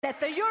Let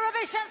the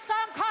Eurovision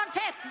Song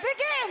Contest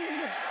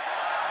begin!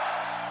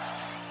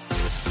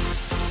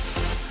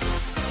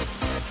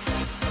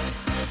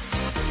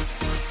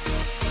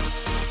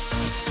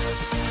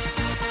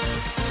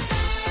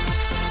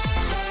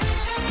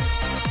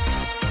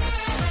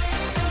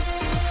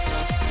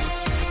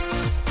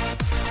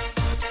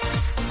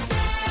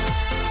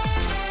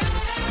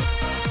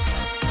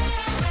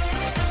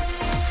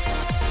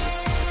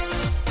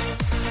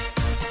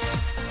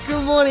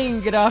 Good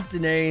morning, good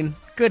afternoon,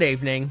 good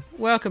evening.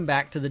 Welcome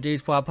back to the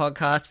Douzepoir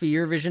podcast for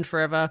Eurovision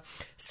Forever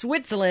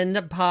Switzerland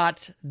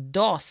Part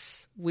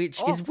Dos, which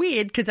is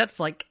weird because that's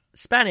like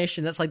Spanish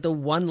and that's like the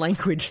one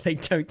language they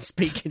don't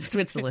speak in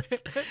Switzerland.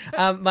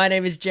 My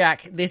name is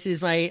Jack. This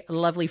is my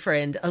lovely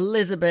friend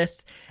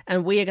Elizabeth,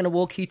 and we are going to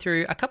walk you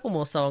through a couple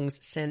more songs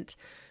sent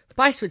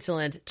by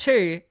Switzerland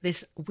to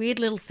this weird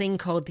little thing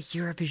called the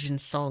Eurovision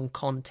Song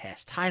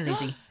Contest. Hi,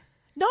 Lizzie.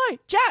 No,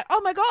 Jack, oh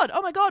my God,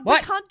 What? we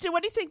can't do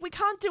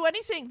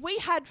anything. We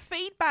had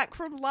feedback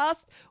from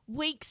last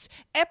week's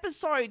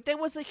episode. There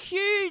was a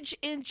huge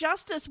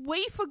injustice.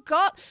 We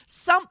forgot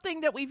something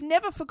that we've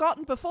never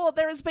forgotten before.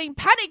 There has been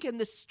panic in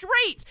the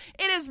streets.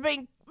 It has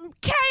been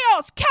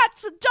chaos,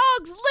 cats and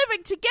dogs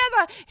living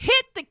together.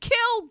 Hit the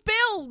Kill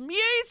Bill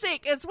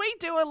music as we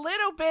do a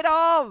little bit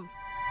of...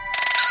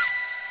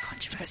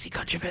 Controversy.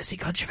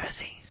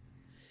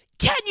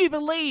 Can you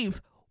believe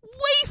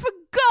we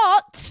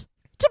forgot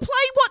to play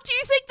What Do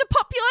You Think the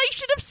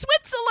Population of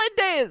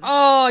Switzerland Is?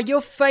 Oh,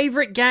 your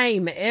favourite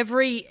game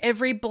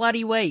every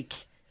bloody week.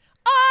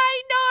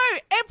 I know!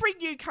 Every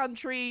new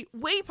country,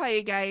 we play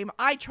a game.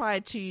 I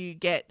tried to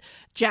get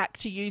Jack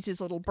to use his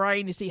little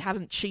brain as he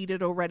hasn't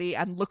cheated already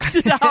and looked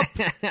it up.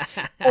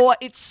 Or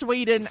it's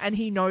Sweden and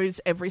he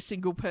knows every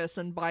single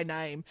person by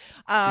name.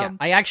 Yeah,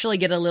 I actually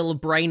get a little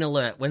brain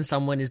alert when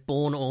someone is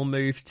born or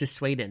moves to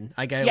Sweden.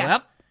 I go, Yeah.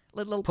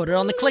 well, put it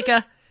on the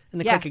clicker, and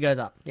the Yeah. clicker goes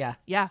up. Yeah.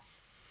 Yeah.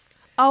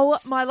 Oh,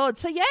 my Lord.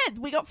 So, yeah,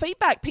 we got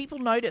feedback. People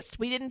noticed.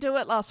 We didn't do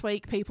it last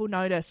week. People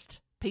noticed.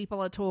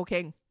 People are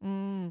talking.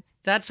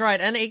 That's right,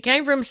 and it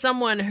came from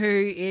someone who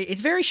is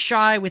very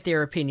shy with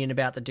their opinion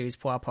about the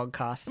Douzepoir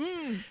podcast.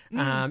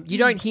 You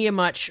don't hear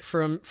much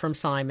from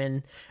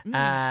Simon.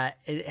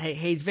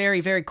 He's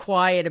very, very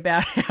quiet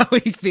about how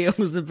he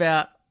feels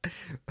about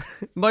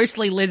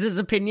mostly Liz's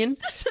opinion.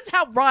 This is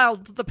how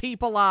riled the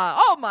people are.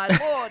 Oh, my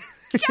Lord.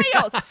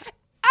 Chaos.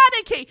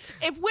 Anarchy.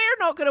 If we're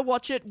not going to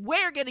watch it,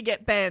 we're going to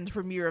get banned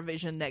from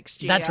Eurovision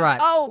next year. That's right.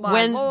 Oh, my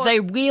when Lord. they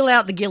wheel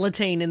out the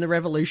guillotine in the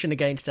revolution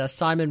against us,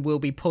 Simon will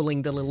be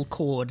pulling the little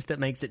cord that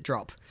makes it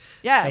drop.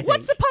 Yeah. I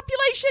What's think. the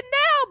population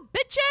now,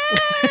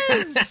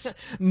 bitches?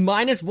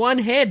 Minus one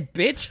head,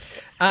 bitch.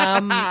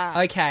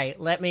 Okay,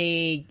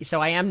 so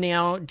I am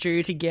now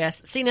due to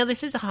guess. See, now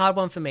this is a hard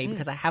one for me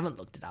because I haven't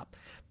looked it up,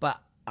 but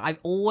I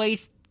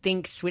always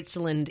think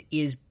Switzerland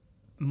is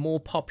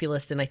more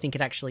populous than I think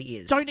it actually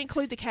is. Don't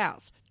include the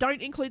cows. Not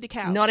It's including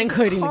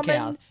the common-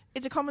 cows.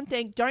 It's a common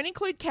thing. Don't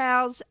include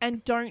cows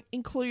and don't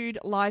include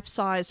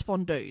life-size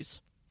fondues.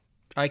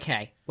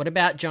 Okay, what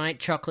about giant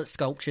chocolate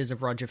sculptures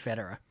of Roger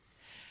Federer?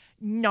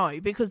 No,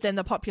 because then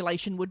the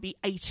population would be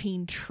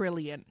 18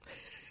 trillion.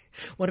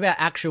 What about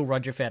actual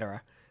Roger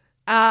Federer?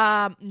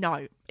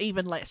 No,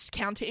 even less.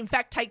 Count it. In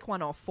fact, take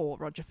one off for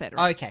Roger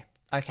Federer. Okay.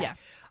 Yeah.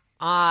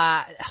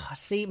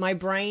 See, my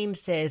brain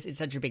says it's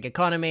such a big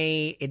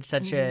economy, it's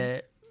such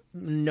a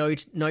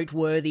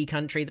noteworthy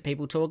country that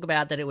people talk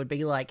about that it would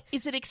be like...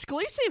 Is it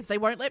exclusive? They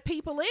won't let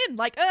people in.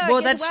 Like,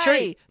 Well, get that's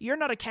away. true. You're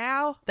not a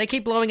cow. They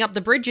keep blowing up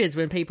the bridges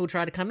when people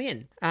try to come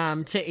in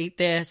to eat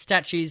their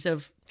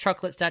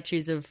chocolate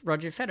statues of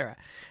Roger Federer.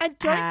 And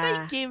don't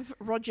they give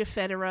Roger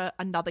Federer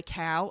another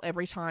cow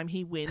every time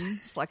he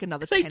wins, like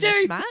another They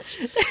tennis do. match?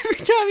 Every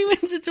time he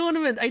wins a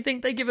tournament, I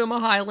think they give him a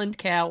Highland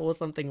cow or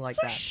something like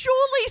So that.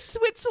 surely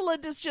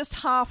Switzerland is just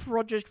half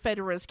Roger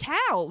Federer's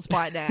cows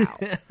by now.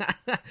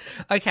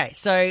 Okay,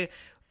 so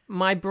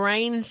my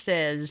brain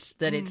says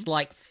that it's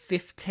like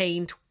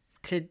 15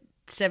 to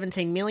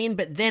 17 million,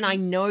 but then I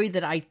know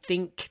that I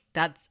think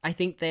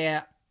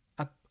they're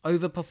a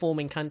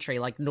overperforming country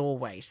like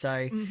Norway,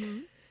 so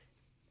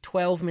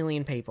 12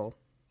 million people.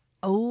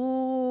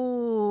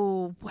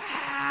 Oh,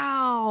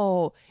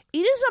 wow. It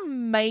is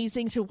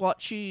amazing to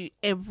watch you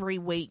every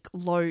week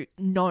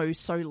know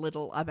so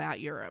little about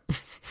Europe.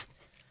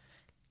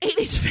 It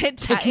is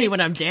fantastic. Pick me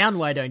when I'm down,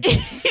 why don't you?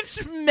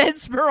 It's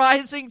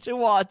mesmerizing to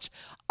watch.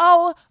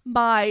 Oh,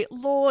 my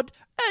Lord.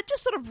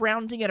 Just sort of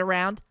rounding it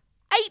around,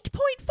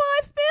 8.5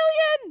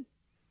 million.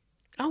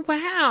 Oh,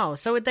 wow.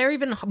 So they're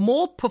even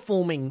more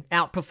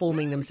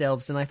outperforming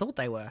themselves than I thought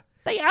they were.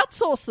 They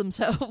outsource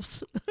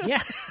themselves.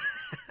 Yeah.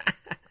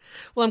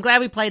 Well, I'm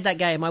glad we played that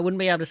game. I wouldn't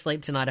be able to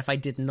sleep tonight if I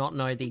did not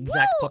know the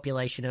exact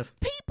population of...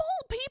 People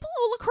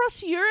all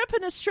across Europe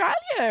and Australia,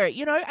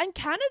 and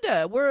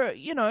Canada,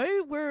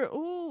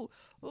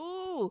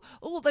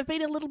 they've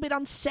been a little bit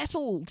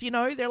unsettled,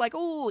 They're like,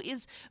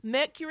 is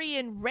Mercury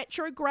in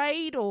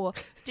retrograde, or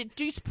did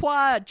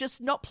Douzepoir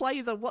just not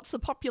play the what's the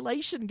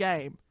population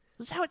game?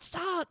 This is how it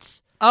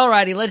starts.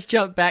 Alrighty, let's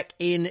jump back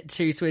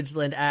into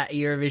Switzerland at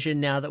Eurovision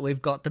now that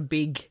we've got the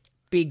big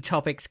big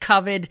topics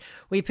covered.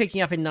 We're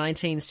picking up in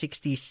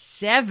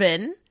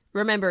 1967.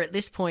 Remember, at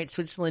this point,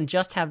 Switzerland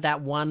just have that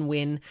one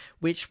win,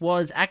 which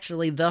was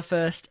actually the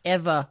first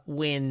ever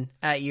win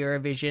at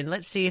Eurovision.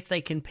 Let's see if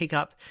they can pick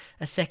up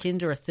a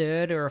second or a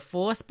third or a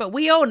fourth, but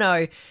we all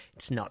know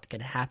it's not going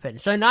to happen.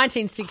 So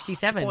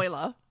 1967.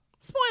 Spoiler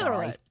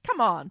Sorry. alert.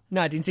 Come on.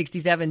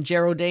 1967,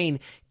 Geraldine.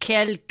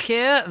 Quel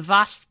cœur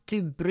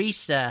vas-tu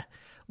briser?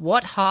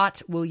 What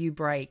heart will you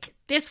break?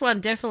 This one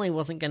definitely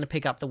wasn't going to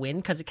pick up the win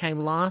because it came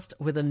last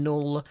with a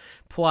null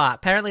point.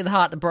 Apparently the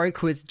heart that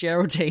broke was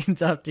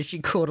Geraldine's after she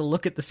caught a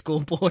look at the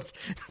scoreboard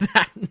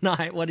that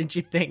night. What did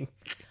you think?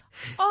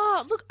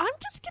 Oh, look, I'm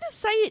just going to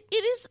say it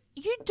is,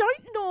 you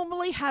don't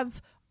normally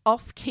have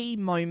off-key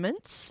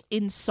moments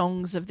in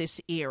songs of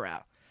this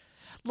era.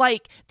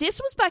 Like,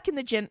 this was back in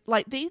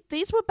the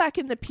these were back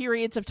in the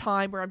periods of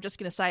time where I'm just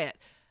going to say it.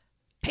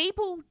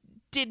 People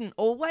didn't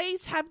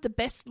always have the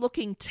best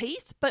looking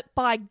teeth, but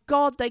by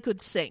God, they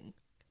could sing.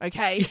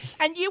 Okay.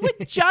 And you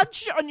would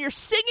judge on your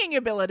singing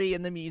ability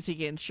in the music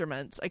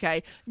instruments.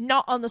 Okay.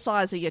 Not on the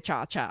size of your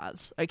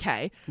cha-chas.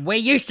 Okay. We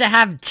used to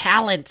have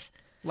talent.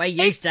 We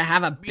used to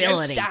have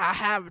ability. Used to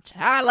have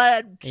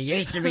talent. It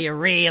used to be a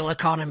real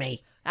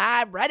economy.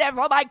 I'm ready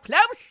for my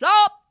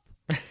close-up.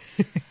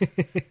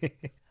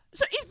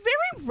 So it's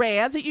very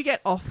rare that you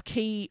get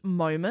off-key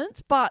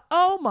moments, but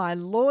oh my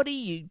lordy,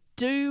 you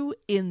do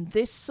in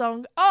this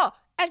song. Oh,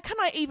 and can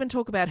I even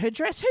talk about her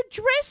dress? Her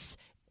dress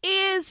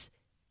is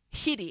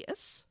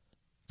hideous,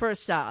 for a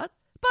start,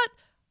 but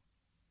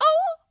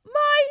oh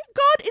my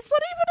God, it's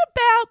not even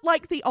about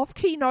like the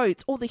off-key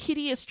notes or the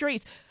hideous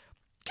dress.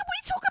 Can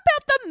we talk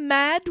about the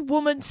mad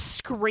woman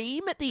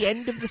scream at the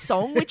end of the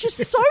song, which is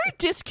so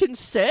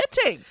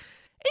disconcerting?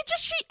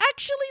 She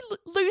actually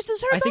loses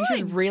her mind. I think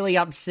she's really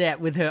upset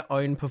with her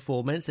own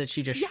performance that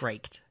she just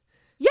shrieked.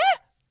 Yeah.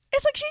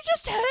 It's like she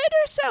just hurt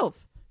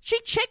herself. She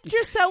checked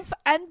herself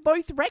and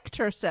both wrecked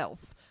herself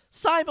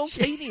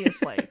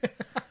simultaneously.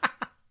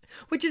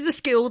 Which is a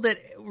skill that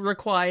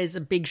requires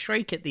a big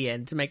shriek at the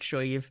end to make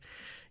sure you've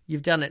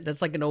done it.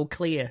 That's like an all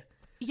clear.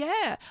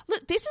 Yeah.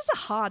 Look, this is a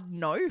hard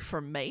no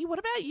from me. What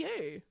about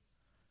you?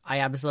 I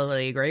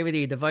absolutely agree with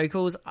you. The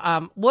vocals,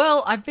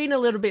 well, I've been a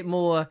little bit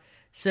more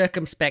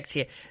circumspect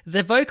here.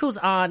 The vocals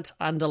aren't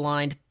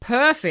underlined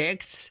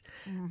perfect,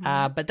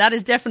 but that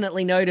is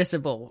definitely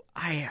noticeable.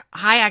 I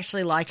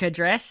actually like her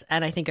dress,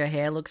 and I think her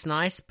hair looks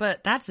nice,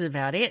 but that's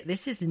about it.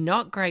 This is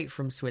not great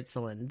from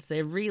Switzerland.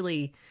 They're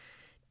really,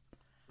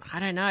 I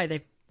don't know,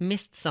 they've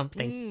missed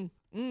something.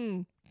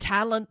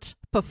 Talent,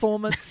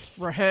 performance,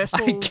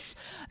 rehearsals,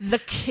 the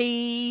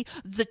key,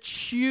 the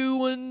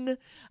tune,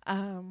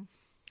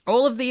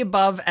 all of the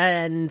above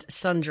and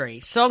sundry.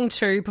 Song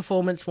 2,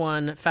 performance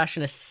 1,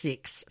 fashion a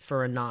 6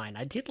 for a 9.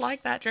 I did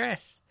like that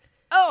dress.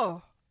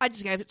 Oh, I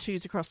just gave it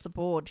 2s across the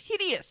board.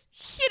 Hideous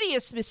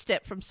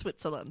misstep from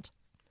Switzerland.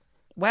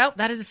 Well,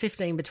 that is a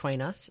 15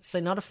 between us,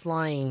 so not a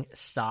flying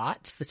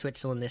start for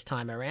Switzerland this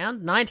time around.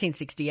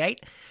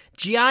 1968,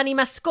 Gianni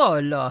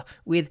Mascolo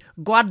with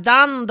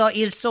Guardando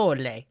il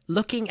Sole,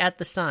 looking at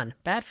the sun.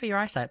 Bad for your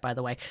eyesight, by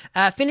the way.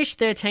 Finished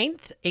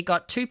 13th. It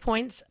got 2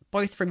 points,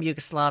 both from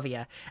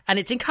Yugoslavia. And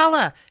it's in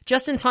colour,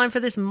 just in time for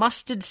this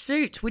mustard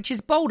suit, which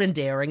is bold and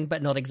daring,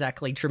 but not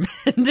exactly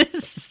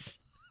tremendous.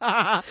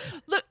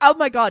 Look, oh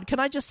my God, can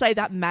I just say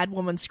that Mad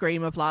Woman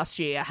scream of last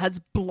year has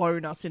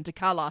blown us into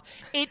colour.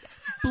 It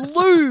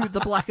blew the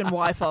black and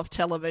white off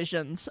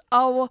televisions.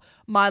 Oh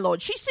my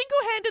Lord. She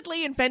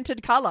single-handedly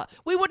invented colour.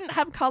 We wouldn't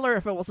have colour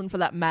if it wasn't for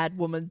that Mad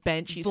Woman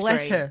banshee scream.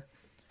 Bless her.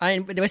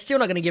 We're still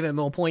not going to give her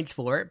more points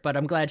for it, but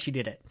I'm glad she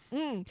did it.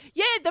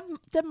 Yeah,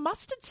 the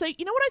mustard suit.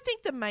 You know what I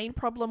think the main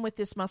problem with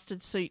this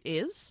mustard suit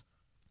is?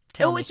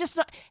 Tell me.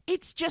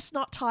 It's just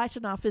not tight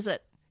enough, is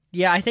it?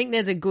 Yeah, I think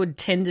there's a good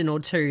tendon or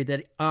two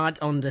that aren't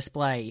on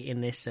display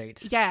in this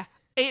suit. Yeah,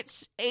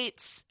 it's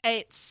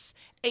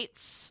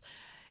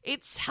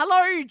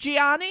hello,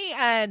 Gianni,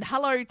 and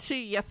hello to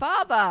your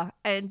father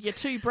and your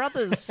two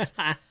brothers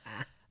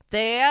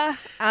there.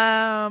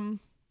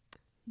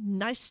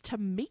 Nice to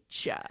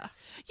meet ya.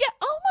 Yeah,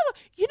 oh my,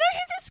 you know who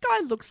this guy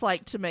looks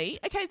like to me?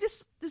 Okay,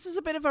 this is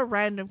a bit of a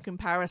random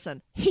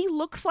comparison. He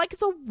looks like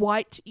the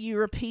white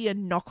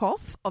European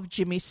knockoff of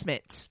Jimmy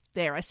Smits.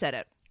 There, I said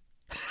it.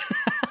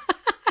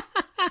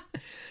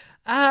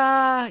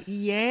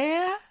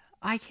 Yeah,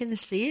 I can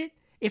see it.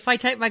 If I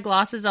take my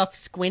glasses off,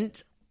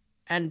 squint,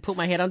 and put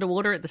my head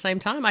underwater at the same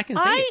time, I can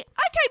see it.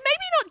 Okay,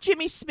 maybe not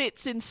Jimmy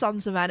Smits in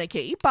Sons of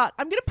Anarchy, but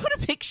I'm going to put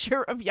a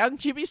picture of young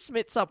Jimmy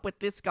Smits up with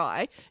this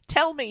guy.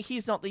 Tell me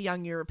he's not the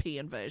young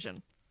European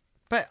version.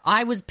 But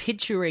I was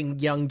picturing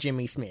young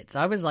Jimmy Smits.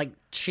 I was like,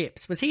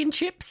 Chips. Was he in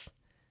Chips?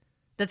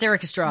 That's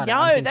Eric Estrada.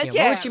 No,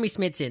 yeah. What was Jimmy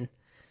Smits in?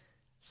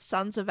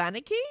 Sons of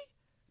Anarchy?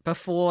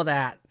 Before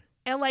that.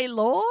 L.A.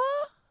 Law?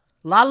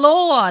 La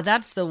Law,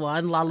 that's the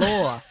one. La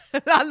Law.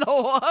 La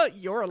Law.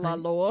 You're a La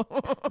Law.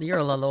 You're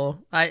a La Law.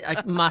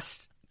 I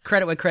must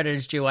credit where credit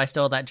is due. I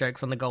stole that joke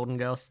from the Golden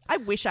Girls. I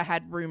wish I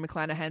had Rue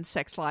McClanahan's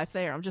sex life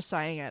there. I'm just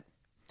saying it.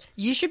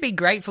 You should be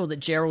grateful that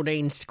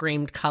Geraldine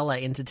screamed colour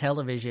into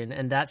television,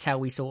 and that's how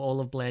we saw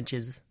all of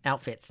Blanche's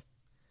outfits.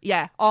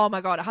 Yeah. Oh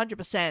my God,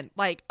 100%.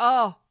 Like,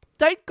 oh,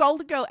 don't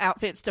Golden Girl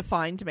outfits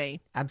defined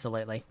me.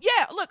 Absolutely.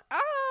 Yeah, look,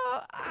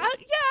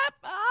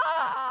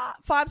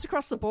 5s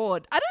across the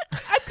board. I'm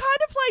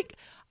kind of like,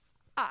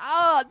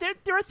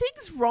 there are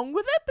things wrong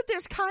with it, but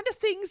there's kind of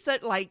things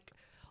that like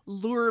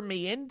lure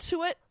me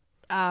into it,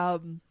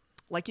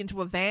 like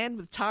into a van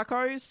with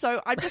tacos.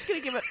 So I'm just going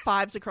to give it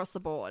 5s across the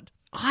board.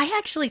 I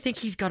actually think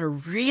he's got a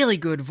really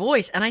good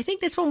voice, and I think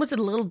this one was a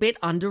little bit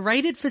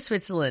underrated for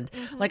Switzerland.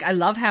 Like, I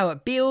love how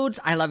it builds.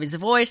 I love his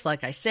voice.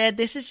 Like I said,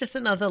 this is just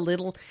another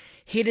little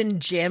hidden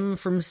gem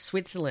from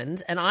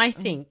Switzerland, and I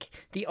think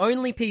the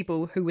only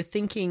people who were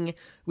thinking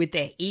with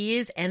their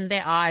ears and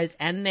their eyes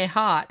and their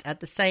heart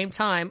at the same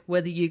time were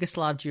the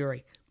Yugoslav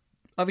jury.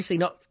 Obviously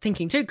not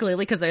thinking too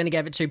clearly because they only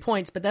gave it 2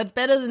 points, but that's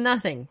better than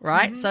nothing,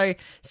 right? So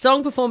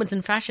song, performance,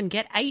 and fashion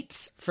get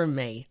 8s from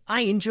me.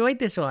 I enjoyed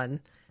this one.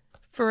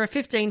 For a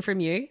 15 from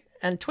you,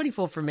 and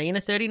 24 from me, and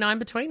a 39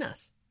 between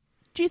us.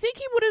 Do you think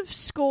he would have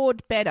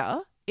scored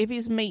better if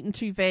his meat and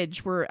 2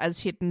 veg were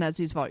as hidden as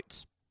his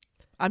votes?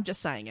 I'm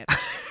just saying it.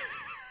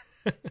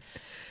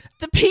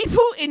 The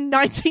people in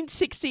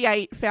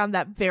 1968 found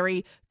that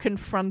very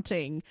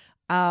confronting.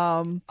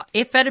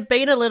 If it had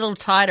been a little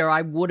tighter,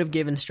 I would have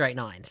given straight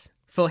 9s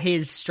for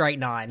his straight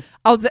 9.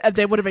 Oh,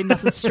 there would have been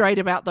nothing straight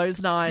about those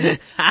 9s.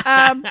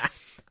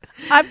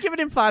 I've given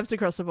him 5s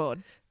across the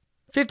board.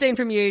 15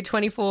 from you,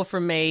 24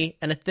 from me,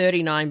 and a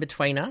 39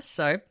 between us.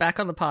 So back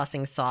on the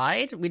passing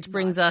side, which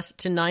brings us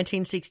to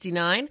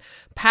 1969.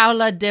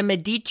 Paola de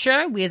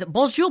Medici with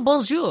Bonjour,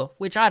 Bonjour,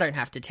 which I don't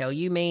have to tell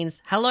you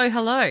means hello,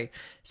 hello.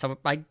 So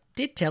I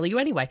did tell you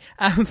anyway.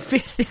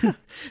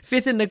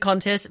 Fifth in the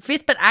contest.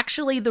 5th, but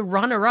actually the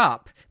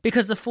runner-up,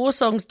 because the 4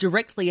 songs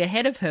directly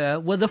ahead of her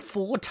were the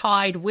 4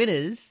 tied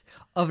winners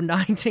of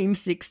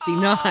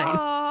 1969.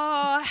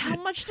 Oh, how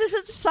much does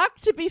it suck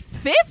to be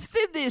 5th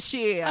in this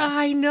year?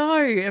 I know.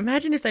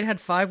 Imagine if they'd had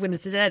 5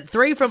 winners instead.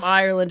 3 from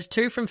Ireland,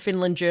 2 from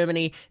Finland,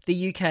 Germany,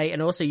 the UK, and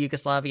also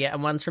Yugoslavia,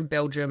 and 1's from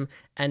Belgium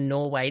and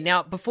Norway.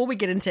 Now, before we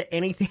get into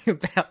anything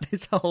about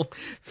this whole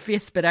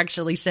 5th but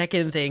actually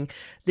 2nd thing,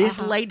 this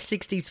late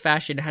 60s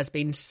fashion has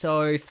been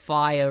so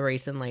fire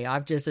recently.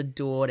 I've just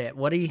adored it.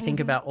 What do you think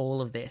about all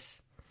of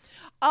this?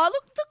 Oh,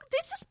 look,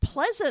 this is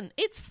pleasant.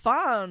 It's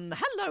fun.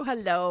 Hello,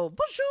 hello.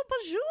 Bonjour,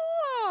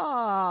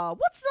 bonjour.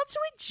 What's not to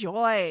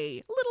enjoy?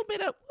 A little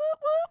bit of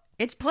whoop.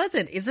 It's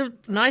pleasant. It's a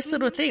nice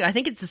little thing. I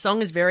think the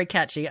song is very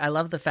catchy. I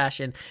love the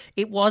fashion.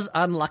 It was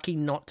unlucky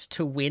not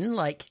to win,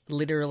 like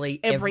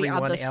literally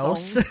everyone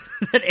else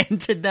that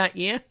entered that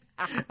year.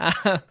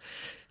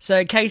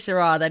 So, que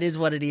sera, that is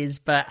what it is.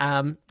 But,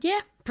 yeah,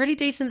 pretty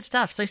decent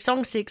stuff. So,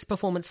 song 6,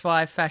 performance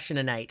 5, fashion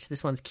an 8.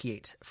 This one's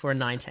cute for a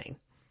 19.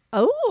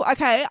 Oh,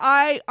 okay.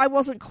 I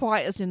wasn't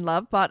quite as in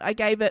love, but I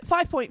gave it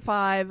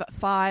 5.5,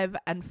 5,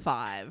 and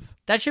 5.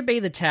 That should be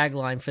the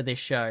tagline for this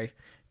show.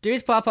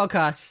 Dudes Bar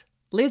Podcast.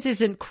 Liz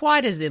isn't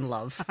quite as in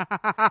love.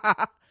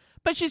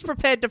 But she's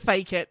prepared to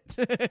fake it.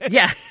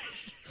 Yeah.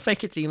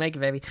 Fake it till you make it,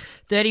 baby.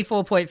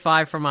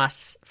 34.5 from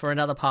us for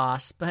another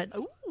pass, but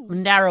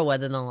narrower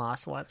than the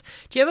last one.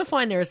 Do you ever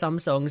find there are some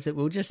songs that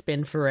we'll just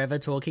spend forever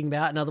talking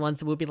about and other ones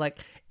that we'll be like,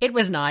 it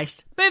was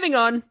nice. Moving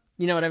on.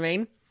 You know what I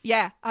mean?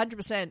 Yeah,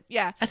 100%.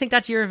 Yeah. I think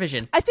that's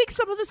Eurovision. I think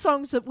some of the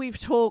songs that we've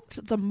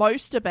talked the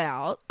most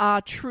about are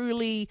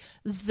truly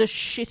the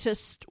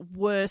shittest,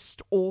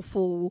 worst,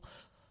 awful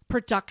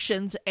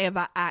productions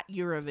ever at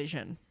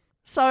Eurovision.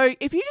 So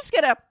if you just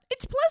get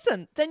it's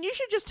pleasant, then you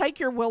should just take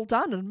your well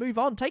done and move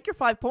on. Take your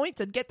 5 points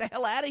and get the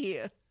hell out of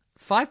here.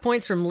 5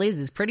 points from Liz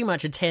is pretty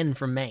much a 10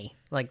 from me.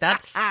 Like,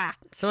 that's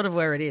sort of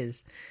where it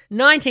is.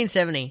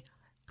 1970.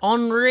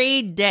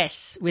 Henri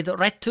Dess with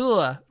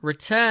Retour,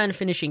 Return,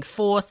 finishing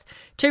 4th.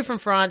 2 from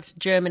France,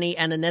 Germany,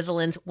 and the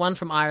Netherlands. 1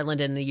 from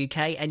Ireland and the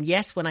UK. And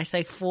yes, when I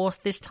say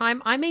 4th this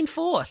time, I mean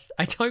 4th.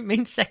 I don't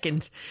mean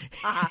 2nd.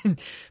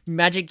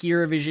 Magic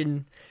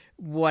Eurovision,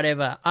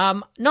 whatever.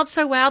 Not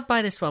so wowed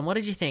by this one. What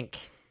did you think?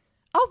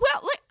 Oh,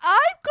 well,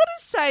 I've got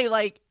to say,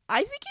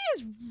 I think he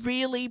is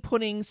really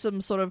putting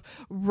some sort of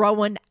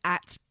Rowan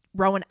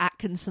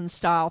Atkinson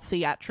style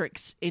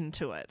theatrics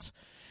into it.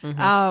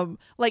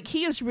 Mm-hmm.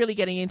 He is really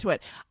getting into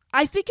it.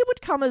 I think it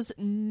would come as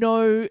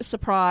no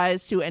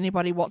surprise to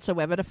anybody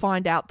whatsoever to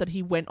find out that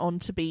he went on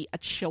to be a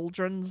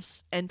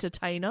children's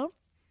entertainer.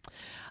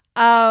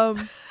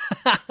 I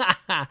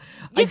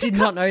did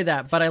not know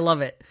that, but I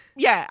love it.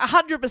 Yeah,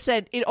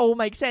 100%. It all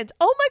makes sense.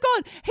 Oh my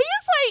God.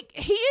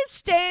 He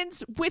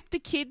stands with the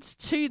kids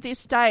to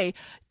this day.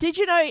 Did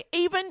you know,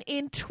 even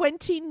in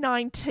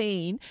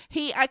 2019,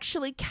 he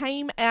actually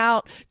came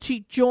out to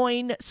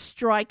join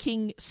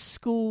striking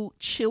school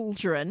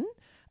children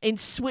in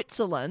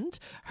Switzerland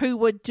who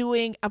were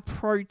doing a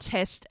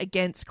protest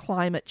against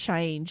climate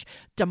change,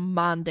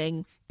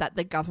 demanding that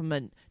the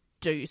government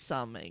do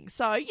something.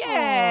 So,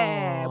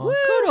 yeah. Woo,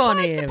 good on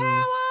fight him. The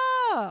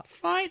power.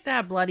 Fight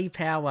that bloody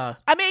power.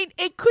 I mean,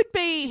 it could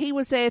be he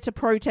was there to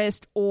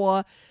protest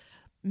or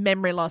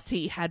memory loss.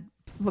 He had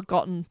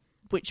forgotten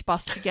which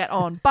bus to get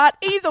on. But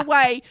either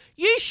way,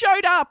 you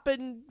showed up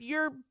and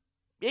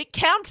it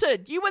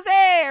counted. You were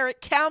there. It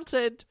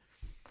counted.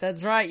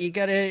 That's right. You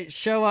got to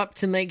show up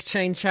to make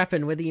change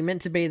happen, whether you're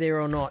meant to be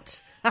there or not.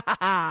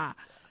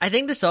 I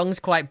think the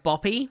song's quite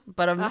boppy,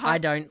 but I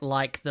don't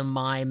like the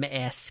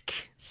mime-esque,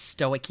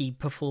 stoic-y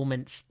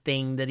performance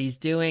thing that he's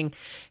doing.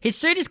 His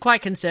suit is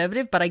quite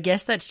conservative, but I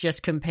guess that's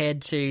just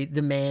compared to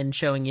the man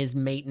showing his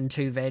meat and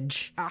two veg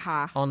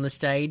on the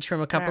stage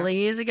from a couple of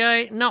years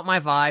ago. Not my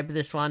vibe,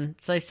 this one.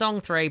 So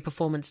song 3,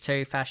 performance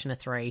 2, fashion a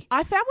 3.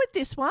 I found with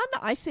this one,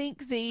 I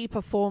think the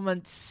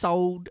performance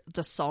sold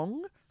the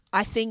song.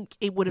 I think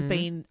it would have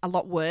been a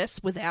lot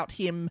worse without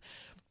him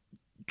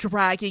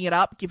dragging it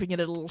up, giving it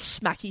a little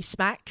smacky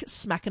smack,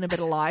 smacking a bit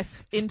of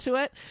life into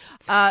it.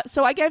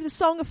 So I gave the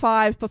song a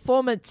 5,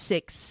 performance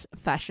 6,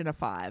 fashion a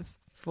 5.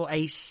 For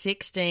a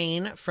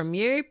 16 from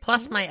you,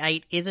 plus my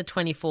 8 is a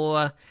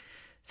 24.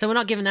 So we're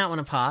not giving that one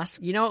a pass.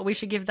 You know what we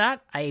should give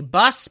that? A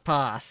bus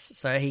pass,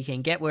 so he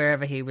can get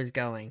wherever he was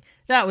going.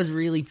 That was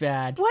really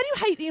bad. Why do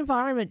you hate the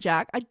environment,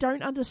 Jack? I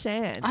don't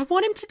understand. I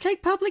want him to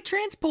take public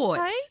transport.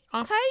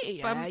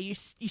 You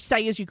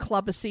say as you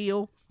club a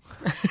seal.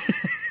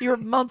 You're a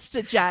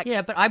monster, Jack.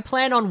 Yeah, but I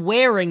plan on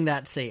wearing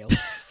that seal.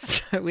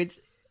 So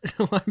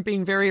I'm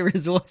being very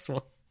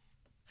resourceful.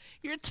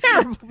 You're a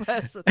terrible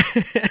person.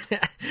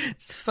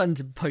 It's fun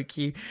to poke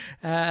you.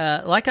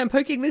 Like I'm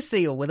poking this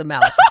seal with a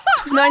mallet.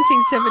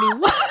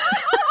 1971.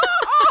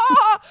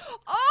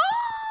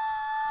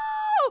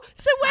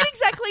 So when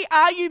exactly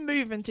are you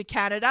moving to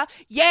Canada?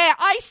 Yeah,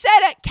 I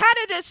said it.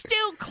 Canada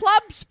still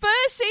clubs fur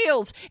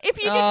seals. If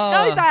you didn't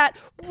know that,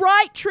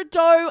 write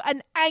Trudeau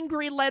an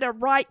angry letter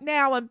right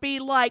now and be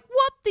like,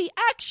 what the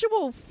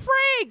actual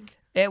frig?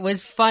 It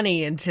was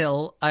funny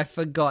until I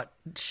forgot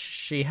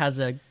she has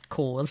a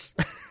cause.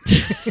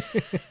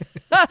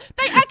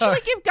 They actually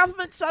give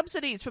government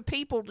subsidies for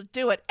people to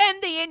do it.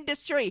 End the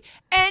industry.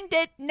 End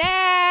it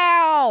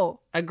now.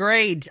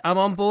 Agreed. I'm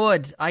on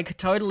board. I could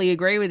totally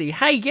agree with you.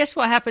 Hey, guess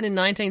what happened in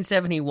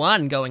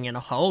 1971 going in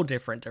a whole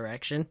different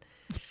direction?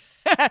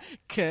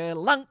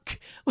 Kerlunk.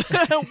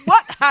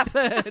 What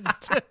happened?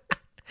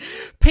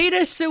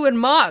 Peter, Sue and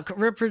Mark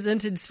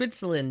represented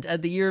Switzerland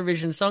at the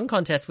Eurovision Song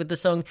Contest with the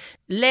song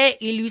Les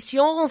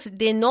Illusions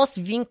de nos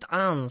 20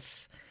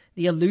 ans.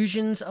 The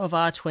Illusions of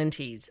Our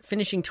 20s,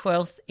 finishing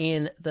 12th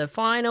in the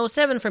final,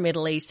 7 from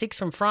Italy, 6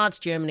 from France,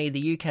 Germany,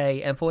 the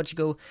UK and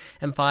Portugal,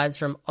 and 5s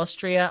from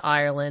Austria,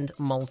 Ireland,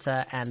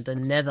 Malta and the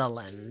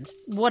Netherlands.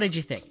 What did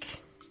you think?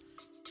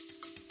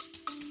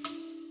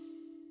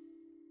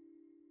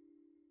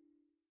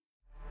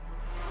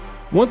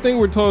 One thing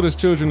we're told as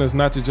children is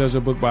not to judge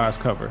a book by its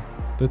cover.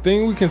 The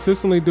thing we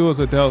consistently do as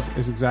adults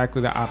is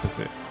exactly the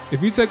opposite.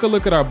 If you take a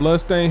look at our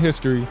bloodstained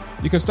history,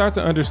 you can start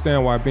to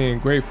understand why being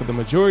great for the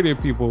majority of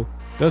people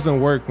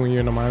doesn't work when you're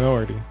in a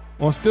minority.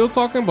 On Still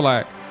Talking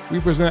Black, we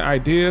present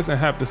ideas and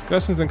have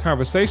discussions and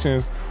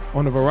conversations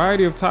on a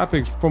variety of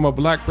topics from a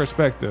Black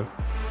perspective.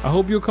 I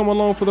hope you'll come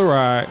along for the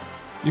ride.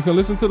 You can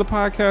listen to the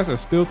podcast at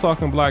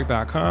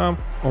stilltalkingblack.com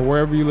or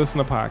wherever you listen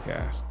to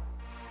podcasts.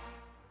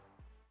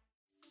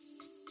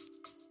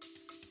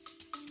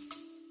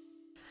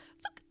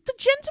 The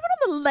gentleman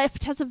on the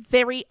left has a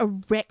very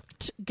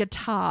erect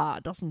guitar,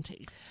 doesn't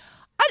he?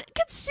 And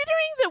considering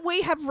that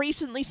we have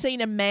recently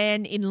seen a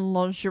man in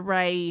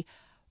lingerie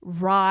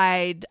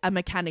ride a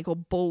mechanical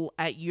bull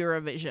at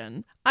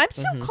Eurovision, I'm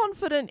still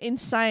confident in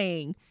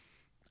saying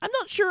I'm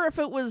not sure if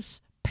it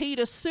was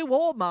Peter, Sue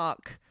or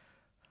Mark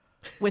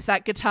with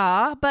that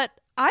guitar, but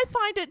I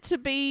find it to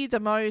be the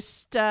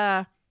most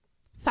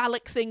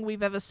phallic thing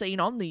we've ever seen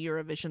on the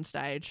Eurovision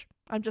stage.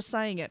 I'm just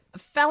saying it.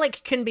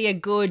 Phallic can be a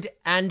good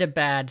and a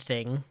bad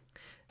thing.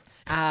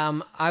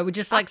 I would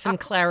just like some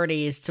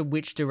clarity as to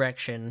which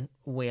direction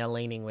we are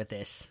leaning with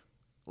this.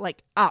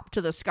 Like up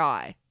to the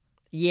sky.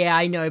 Yeah,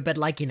 I know, but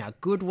like in a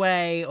good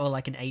way or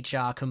like an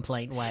HR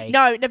complaint way?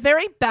 No, in a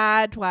very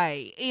bad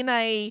way. In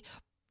a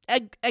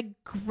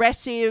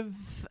aggressive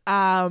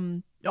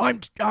I'm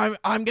going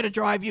to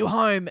drive you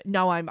home.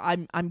 No,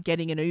 I'm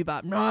getting an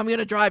Uber. No, I'm going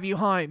to drive you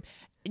home.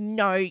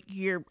 No,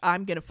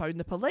 I'm going to phone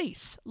the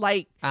police.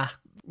 Like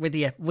with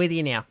you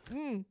now.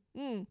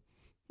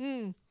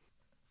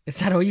 Is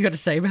that all you got to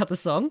say about the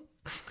song?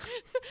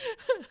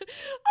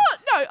 Oh,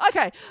 no,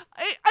 okay.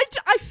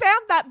 I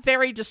found that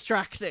very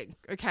distracting,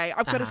 okay?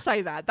 I've got to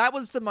say that. That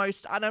was the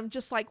most, and I'm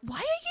just like, why are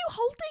you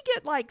holding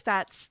it like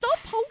that? Stop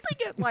holding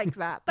it like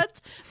that.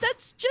 That's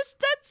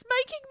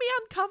making me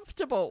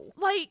uncomfortable.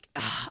 Like,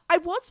 I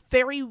was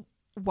very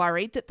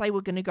worried that they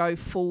were going to go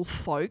full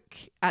folk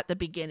at the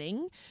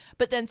beginning,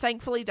 but then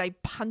thankfully they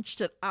punched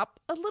it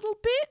up a little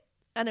bit,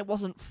 and it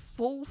wasn't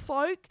full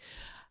folk.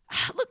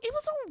 Look, it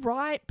was all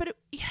right, but it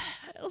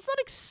was not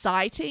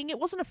exciting. It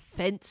wasn't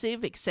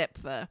offensive except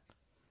for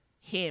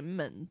him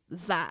and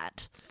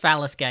that.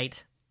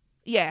 Phallusgate.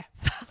 Yeah,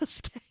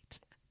 Phallusgate.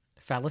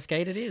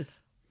 Phallusgate it is.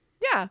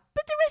 Yeah,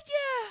 but the rest,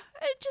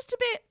 yeah, just a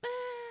bit...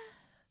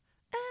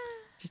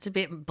 Just a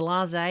bit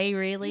blasé,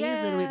 really.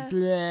 A little Yeah. bit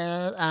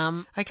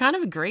blah. I kind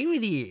of agree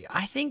with you.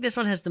 I think this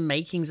one has the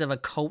makings of a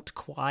cult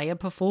choir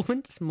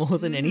performance more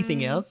than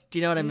anything else. Do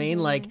you know what I mean?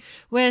 Like,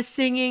 we're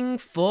singing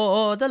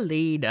for the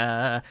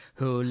leader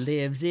who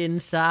lives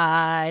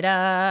inside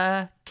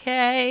a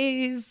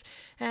cave.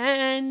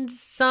 And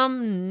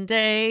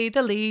someday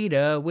the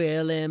leader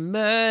will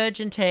emerge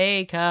and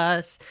take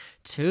us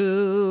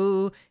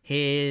to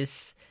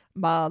his...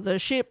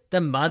 Mothership. the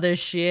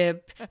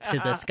mothership to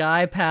the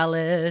Sky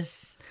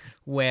Palace,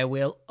 where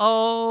we'll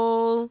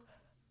all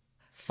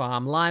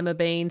farm lima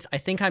beans. I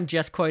think I'm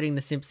just quoting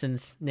The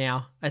Simpsons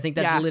now. I think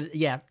that's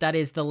that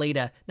is the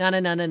leader. Na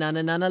na na na na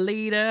na na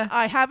leader.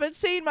 I haven't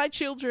seen my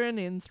children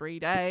in 3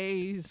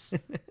 days.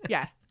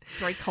 Yeah,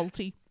 very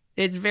culty.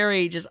 It's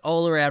very just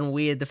all around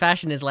weird. The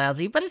fashion is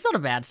lousy, but it's not a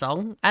bad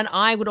song. And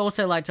I would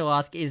also like to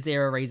ask, is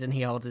there a reason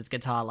he holds his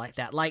guitar like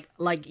that? Like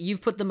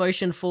you've put the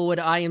motion forward.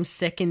 I am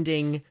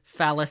seconding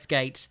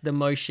Phallusgate, the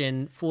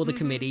motion for the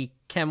committee.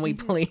 Can we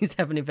please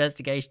have an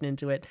investigation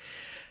into it?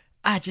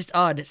 Just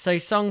odd. So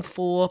song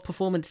 4,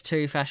 performance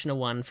 2, fashion a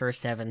 1 for a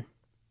 7.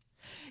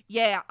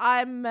 Yeah,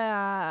 I'm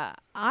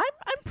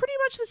pretty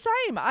much the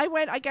same.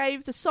 I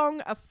gave the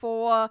song a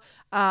 4.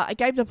 I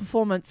gave the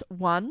performance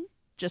 1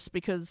 just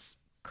because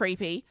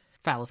creepy.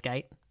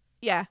 Phallusgate.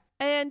 Yeah,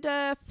 and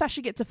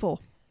fashion gets a 4.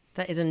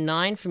 That is a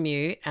 9 from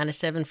you and a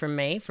 7 from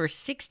me for a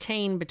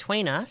 16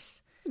 between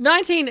us.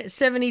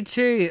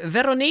 1972,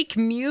 Veronique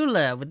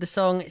Mueller with the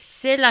song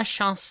C'est la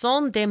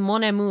chanson de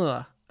mon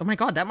amour. Oh my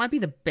God, that might be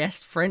the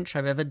best French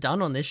I've ever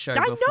done on this show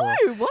before. I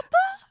know, what the?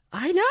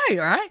 I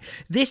know, right?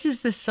 This is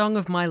the song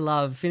of my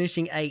love,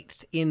 finishing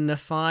 8th in the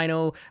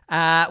final.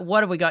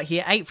 What have we got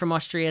here? 8 from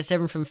Austria,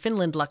 7 from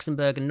Finland,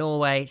 Luxembourg, and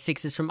Norway,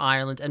 6 from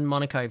Ireland and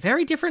Monaco.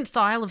 Very different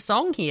style of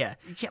song here.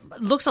 Yeah,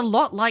 looks a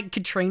lot like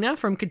Katrina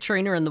from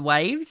Katrina and the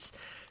Waves.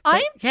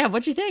 Yeah,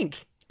 what do you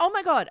think? Oh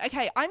my God.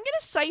 Okay, I'm going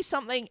to say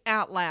something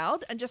out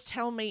loud and just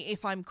tell me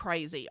if I'm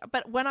crazy.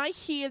 But when I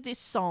hear this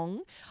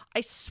song, I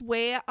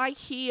swear I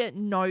hear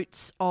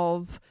notes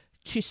of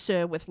To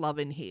Sir with Love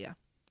in here.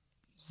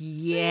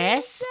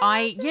 Yes,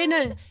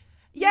 Yeah.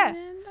 Yeah,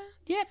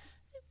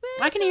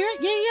 I can hear it.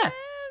 Yeah.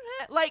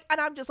 Like, and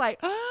I'm just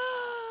like, Around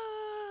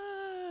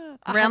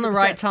the 100%.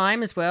 right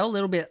time as well, a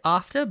little bit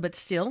after, but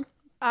still.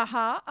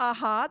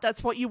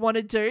 That's what you want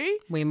to do.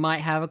 We might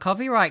have a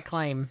copyright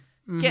claim.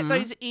 Get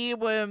those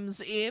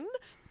earworms in.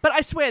 But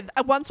I swear,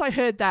 once I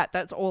heard that,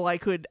 that's all I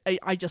could.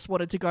 I just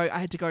wanted to go. I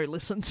had to go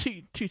listen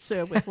to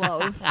Sir with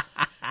Love.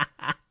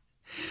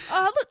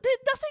 Look,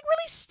 nothing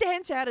really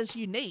stands out as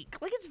unique.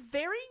 Like, it's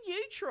very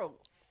neutral.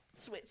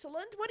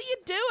 Switzerland, what are you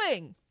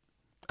doing?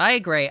 I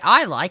agree.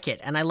 I like it,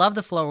 and I love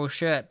the floral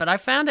shirt, but I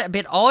found it a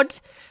bit odd,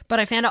 but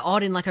I found it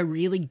odd in like a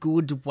really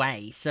good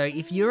way. So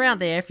if you're out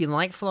there, if you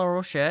like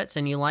floral shirts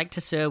and you like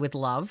To Sir with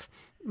Love,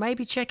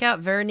 maybe check out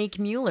Veronique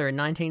Mueller in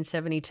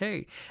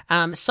 1972.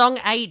 Song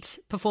 8,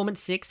 performance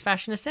 6,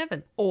 fashion a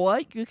 7.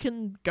 Or you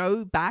can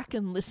go back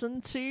and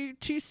listen to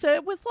Sir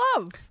with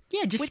Love.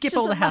 Yeah, just which skip is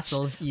all a the much-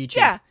 hassle of YouTube.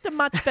 Yeah, the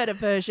much better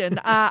version.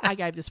 I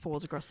gave this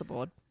 4s across the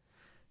board.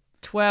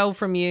 12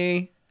 from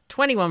you,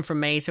 21 from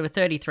me, so we're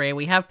 33.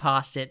 We have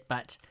passed it,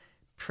 but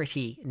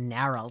pretty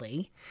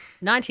narrowly.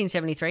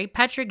 1973,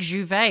 Patrick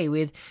Juvet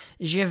with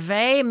Je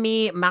vais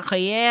me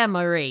marier,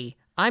 Marie.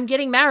 I'm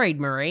getting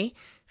married, Marie.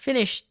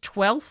 Finished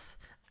 12th,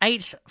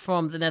 8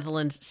 from the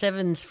Netherlands,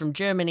 7s from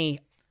Germany,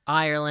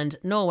 Ireland,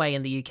 Norway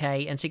and the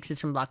UK, and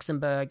 6s from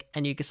Luxembourg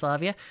and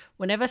Yugoslavia.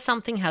 Whenever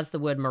something has the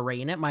word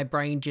Marie in it, my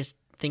brain just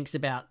thinks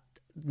about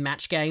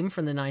Match Game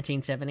from the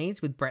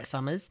 1970s with Brett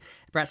Summers.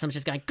 Brett Summers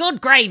just going, good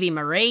gravy,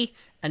 Marie.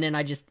 And then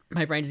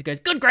my brain just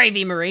goes, good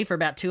gravy, Marie, for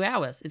about 2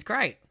 hours. It's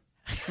great.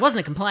 It wasn't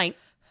a complaint.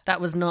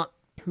 That was not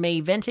me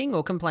venting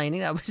or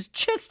complaining. That was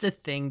just a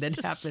thing that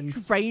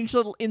happens. Strange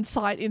little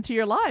insight into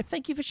your life.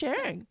 Thank you for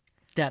sharing.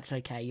 That's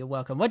okay. You're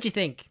welcome. What do you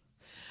think?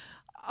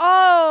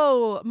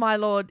 Oh, my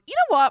lord. You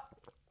know what?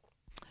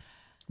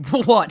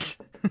 What?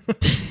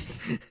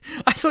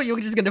 I thought you were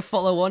just going to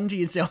follow on to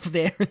yourself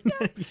there.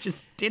 You just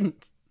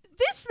didn't.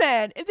 This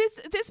man,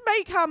 this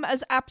may come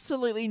as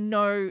absolutely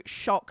no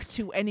shock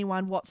to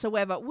anyone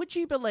whatsoever. Would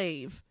you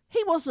believe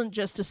he wasn't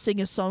just a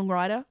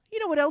singer-songwriter? You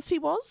know what else he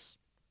was?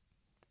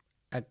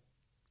 A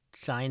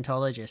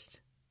Scientologist.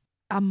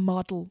 A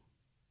model.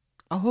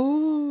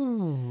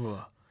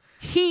 Oh.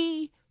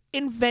 He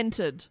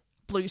invented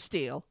Blue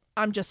Steel.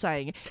 I'm just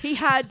saying. He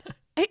had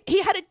a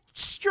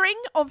string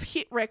of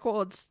hit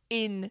records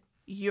in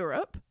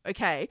Europe,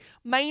 okay,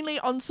 mainly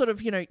on sort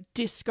of,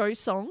 disco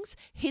songs.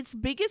 His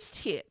biggest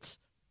hit,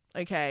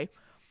 okay,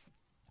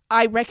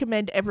 I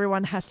recommend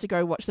everyone has to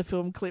go watch the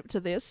film clip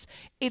to this.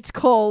 It's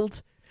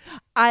called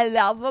I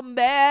Love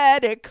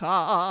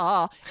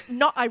America.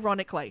 Not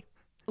ironically,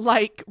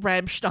 like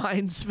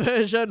Rammstein's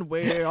version,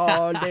 we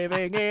are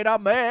living in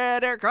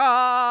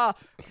America.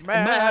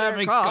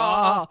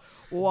 America.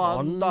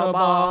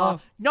 Wonderbar.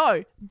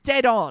 No,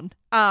 dead on.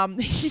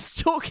 He's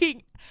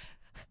talking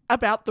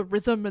about the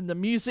rhythm and the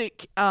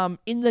music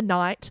in the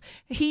night.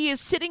 He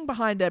is sitting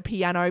behind a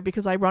piano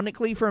because,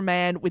 ironically, for a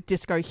man with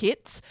disco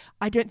hits,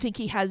 I don't think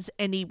he has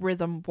any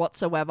rhythm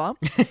whatsoever.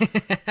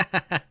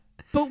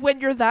 But when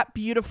you're that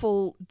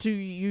beautiful, do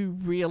you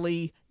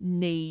really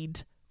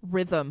need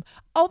rhythm?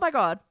 Oh my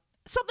God.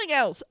 Something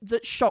else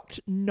that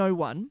shocked no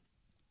one.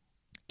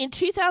 In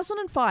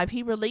 2005,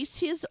 he released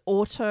his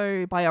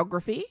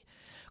autobiography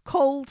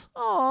called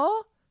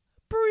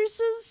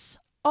Bruises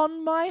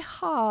on My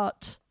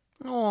Heart.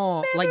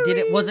 Oh, like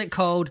was it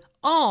called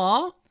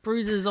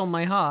Bruises on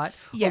My Heart?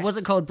 Yes. Or was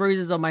it called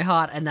Bruises on My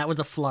Heart and that was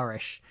a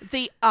flourish?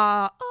 The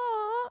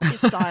is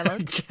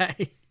silent.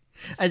 Okay.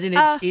 As in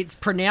it's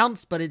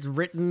pronounced but it's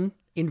written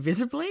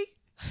invisibly?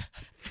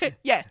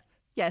 Yeah.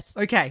 Yes.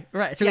 Okay,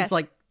 right. So Yes. it's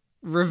like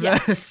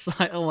reverse. Yeah.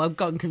 Like, I've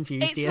gotten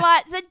confused It's here.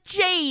 like the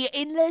G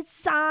in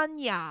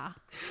lasagna.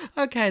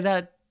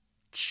 Okay,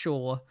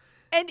 sure.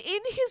 And in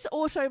his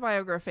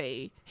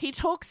autobiography, he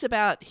talks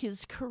about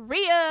his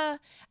career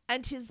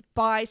and his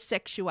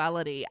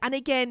bisexuality. And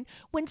again,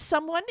 when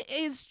someone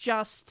is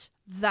just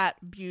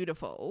that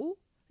beautiful,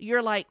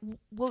 you're like,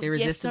 well,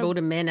 Irresistible yes, no,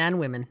 to men and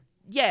women.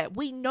 yeah,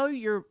 we know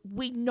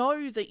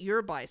that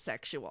you're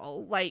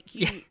bisexual. Like,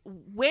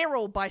 we're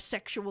all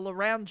bisexual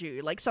around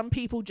you. Like, some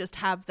people just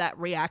have that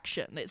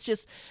reaction. It's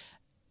just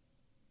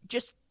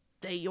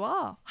there you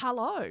are.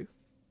 Hello,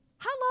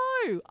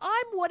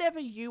 I'm whatever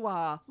you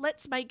are.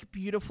 Let's make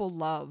beautiful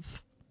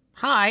love.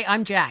 Hi,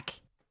 I'm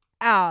Jack.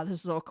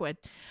 This is awkward.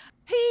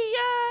 He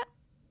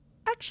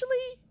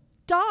actually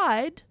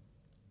died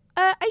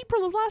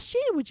April of last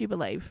year, would you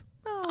believe?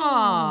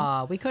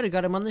 We could have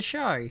got him on the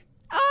show.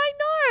 I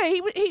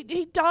know.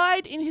 He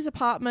died in his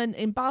apartment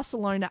in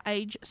Barcelona,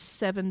 age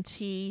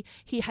 70.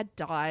 He had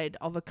died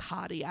of a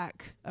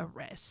cardiac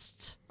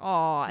arrest.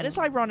 And it's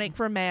ironic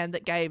for a man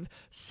that gave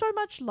so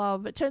much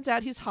love. It turns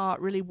out his heart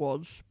really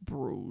was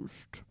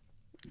bruised.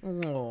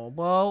 Oh,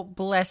 well,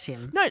 bless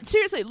him. No,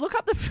 seriously, look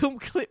up the film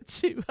clip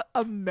to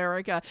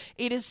America.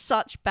 It is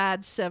such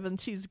bad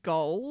 70s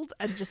gold,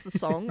 and just the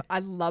song, I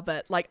love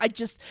it. Like, I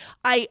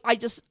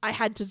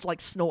had to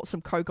like snort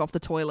some coke off the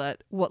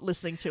toilet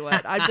listening to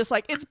it. I'm just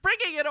like, it's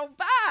bringing it all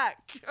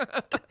back.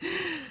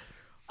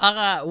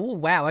 Oh,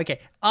 wow, okay.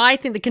 I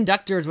think the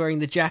conductor is wearing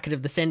the jacket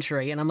of the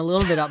century, and I'm a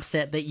little bit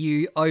upset that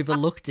you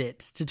overlooked it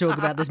to talk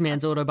about this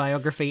man's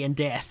autobiography and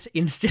death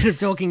instead of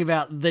talking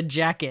about the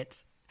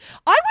jacket.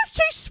 I was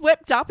too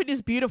swept up in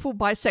his beautiful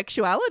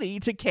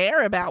bisexuality to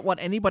care about what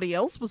anybody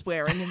else was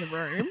wearing in the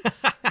room.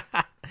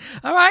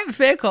 All right,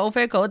 fair call.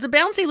 It's a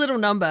bouncy little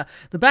number.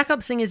 The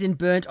backup singers in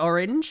Burnt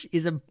Orange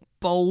is a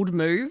bold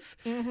move.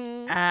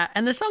 Mm-hmm.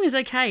 And the song is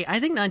okay. I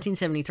think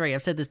 1973,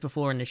 I've said this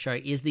before in the show,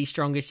 is the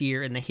strongest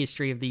year in the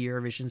history of the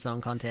Eurovision Song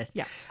Contest.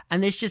 Yeah.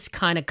 And this just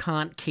kind of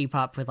can't keep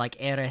up with like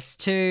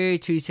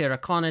RS2, Tu seras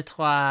con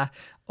toi,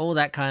 all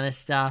that kind of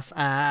stuff.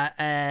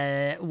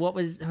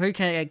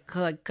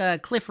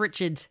 Cliff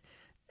Richard,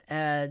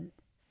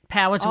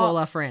 Power to All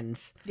Our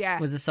Friends. Yeah.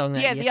 Was the song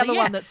that. Yeah, the other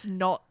one that's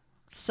not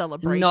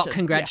celebration. Not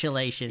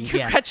congratulations.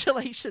 Yeah.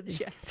 Congratulations,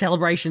 yes.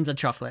 Celebrations are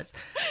chocolates.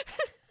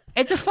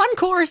 It's a fun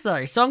chorus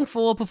though. Song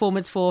 4,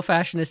 performance 4,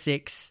 fashion a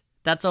 6.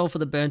 That's all for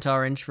the Burnt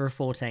Orange for a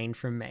 14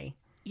 from me.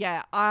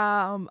 Yeah.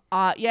 I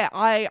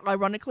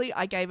ironically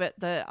I gave it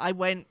I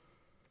went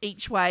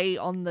each way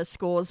on the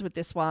scores with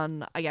this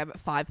one. I gave it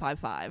 5.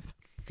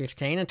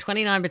 15 and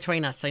 29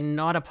 between us, so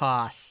not a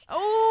pass. He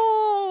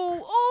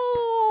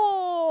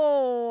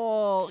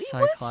So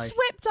was close.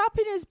 swept up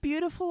in his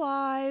beautiful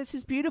eyes,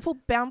 his beautiful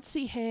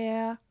bouncy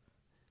hair.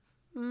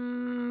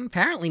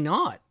 Apparently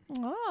not.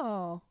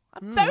 Oh.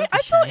 That's a I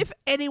thought shame. if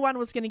anyone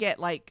was going to get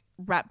like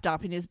wrapped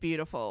up in his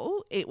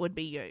beautiful, it would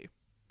be you.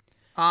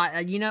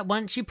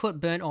 Once you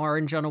put burnt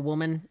orange on a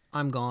woman,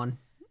 I'm gone.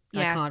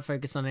 Yeah. I can't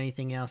focus on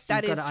anything else.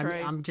 That is I'm,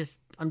 true.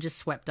 I'm just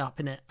swept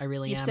up in it. I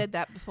really You've am. said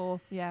that before.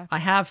 Yeah. I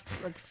have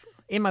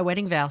in my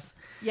wedding vows.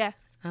 Yeah.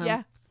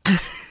 Yeah.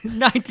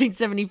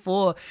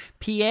 1974,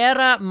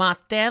 Pierre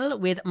Martel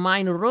with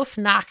Mein Ruf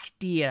nach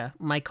dir,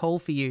 My Call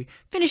for You,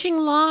 finishing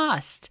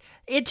last.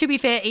 It, to be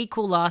fair,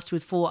 equal last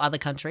with 4 other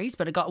countries,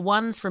 but it got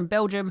ones from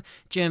Belgium,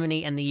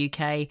 Germany, and the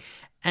UK.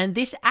 And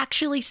this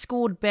actually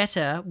scored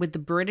better with the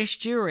British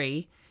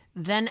jury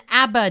than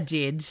ABBA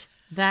did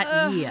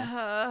that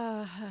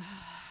year.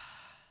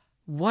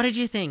 What did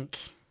you think?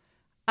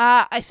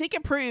 I think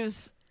it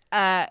proves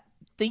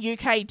the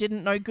UK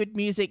didn't know good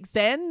music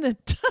then.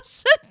 It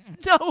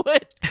doesn't know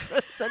it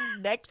for the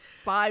next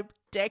 5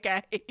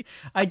 decades.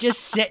 I just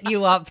set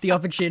you up the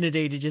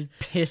opportunity to just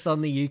piss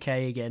on the UK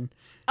again.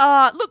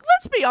 Look,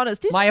 let's be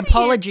honest. My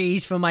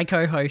apologies for my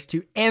co-host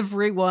to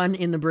everyone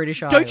in the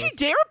British Isles. Don't you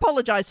dare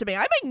apologise to me.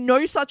 I make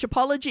no such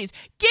apologies.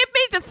 Give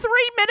me the 3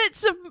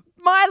 minutes of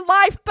my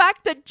life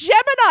back that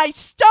Gemini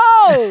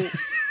stole.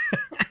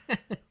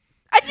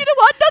 And you know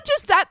what? Not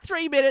just that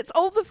 3 minutes,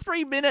 all the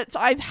 3 minutes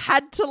I've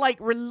had to like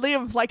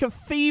relive like a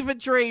fever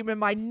dream in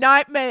my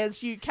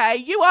nightmares, UK.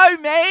 You owe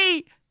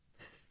me.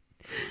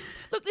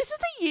 Look, this is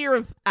the year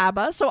of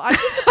ABBA, so I'm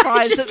just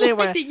surprised that there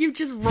were... that you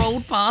just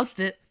rolled past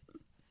it.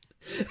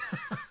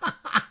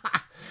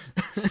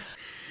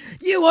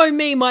 You owe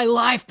me my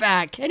life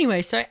back.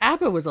 Anyway, so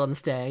ABBA was on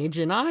stage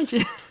and I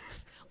just...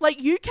 Like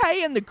UK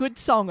and the good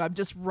song, I'm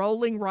just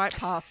rolling right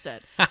past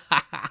it.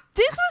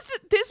 This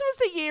was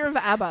the year of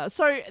ABBA,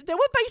 so there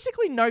were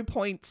basically no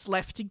points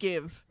left to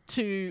give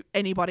to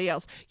anybody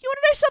else. You want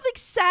to know something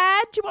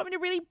sad? Do you want me to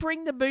really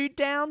bring the mood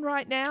down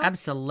right now?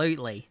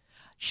 Absolutely.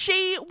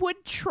 She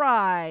would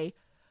try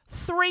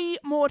 3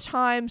 more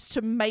times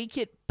to make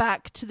it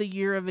back to the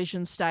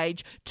Eurovision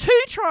stage. 2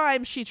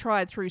 times she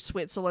tried through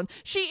Switzerland.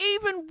 She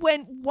even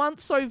went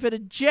once over to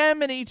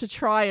Germany to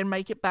try and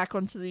make it back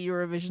onto the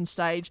Eurovision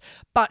stage,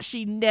 but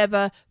she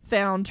never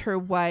found her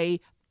way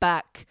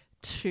back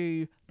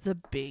to the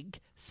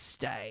big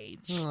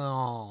stage.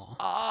 Oh.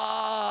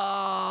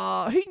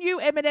 Oh, who knew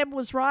Eminem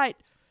was right?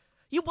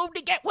 You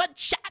only get one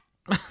shot.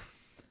 Look,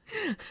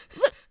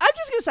 I'm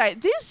just gonna say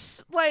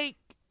this, like,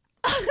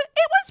 it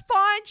was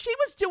fine. She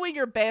was doing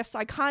her best.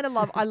 I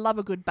love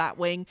a good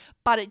Batwing,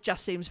 but it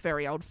just seems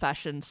very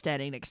old-fashioned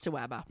standing next to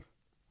ABBA.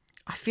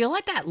 I feel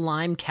like that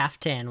lime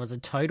caftan was a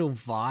total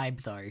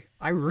vibe, though.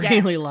 I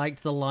really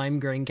liked the lime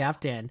green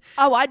caftan.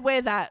 Oh, I'd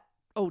wear that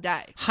all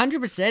day.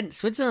 100%.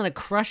 Switzerland are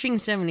crushing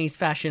 70s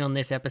fashion on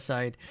this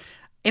episode.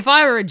 If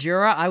I were a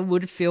juror, I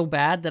would feel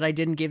bad that I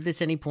didn't give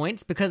this any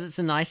points because it's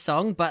a nice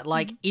song. But,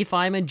 like, if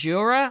I'm a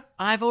juror,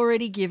 I've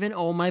already given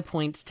all my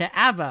points to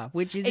ABBA,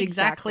 which is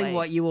exactly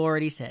what you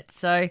already said.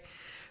 So,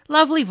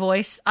 lovely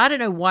voice. I don't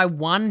know why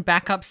one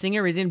backup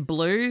singer is in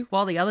blue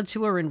while the other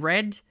 2 are in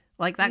red.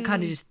 Like, that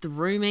kind of just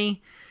threw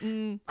me.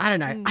 I don't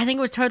know. I think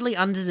it was totally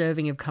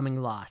undeserving of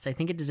coming last. I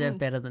think it deserved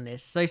better than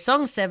this. So,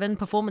 song 7,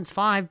 performance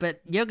 5,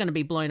 but you're going to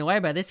be blown away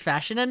by this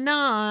fashion, a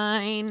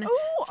 9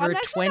 for a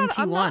 21.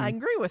 I'm not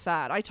angry with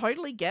that. I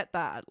totally get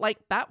that. Like,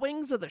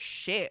 Batwings are the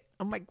shit.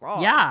 Oh, my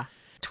God. Yeah.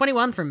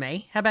 21 from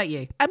me. How about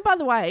you? And by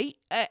the way,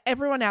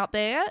 everyone out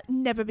there,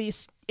 never be...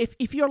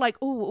 If you're like,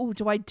 oh,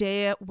 do I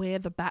dare wear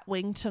the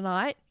Batwing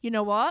tonight? You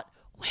know what?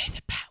 Wear the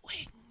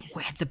Batwing.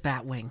 Wear the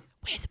Batwing.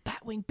 Wear the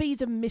Batwing. Be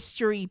the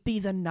mystery. Be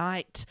the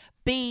knight.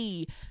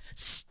 Be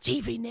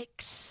Stevie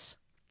Nicks.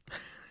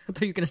 I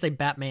thought you were going to say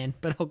Batman,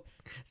 but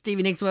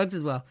Stevie Nicks works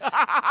as well. Oh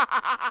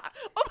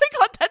my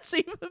God, that's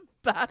even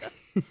better.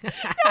 Now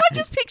I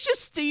just picture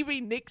Stevie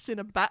Nicks in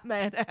a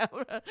Batman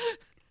outfit.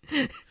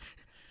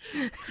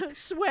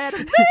 Swear to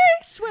me,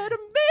 swear to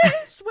me,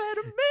 swear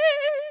to me.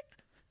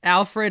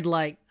 Alfred,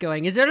 like,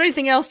 going, is there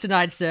anything else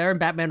tonight, sir? And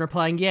Batman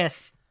replying,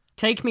 yes.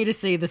 Take me to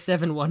see the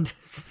 7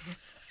 Wonders.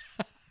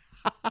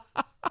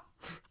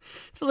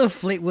 It's a little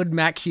Fleetwood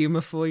Mac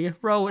humour for you.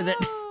 Roll with it.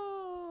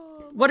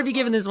 What have you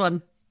given this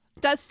one?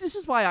 This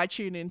is why I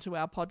tune into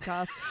our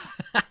podcast.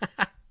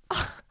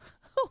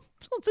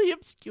 The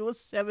obscure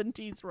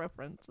 70s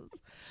references.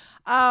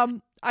 I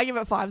give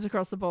it 5s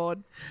across the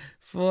board.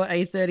 For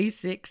a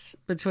 36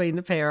 between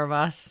the pair of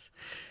us.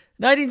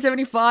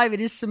 1975,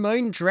 it is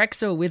Simone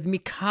Drexel with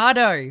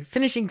Mikado,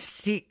 finishing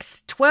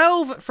 6.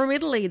 12 from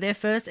Italy, their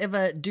first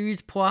ever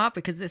Douze Pois,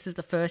 because this is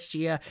the first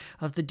year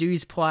of the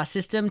Douze Pois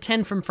system.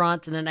 10 from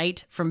France and an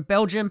 8 from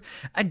Belgium.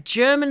 A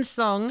German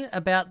song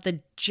about the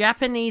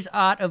Japanese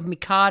art of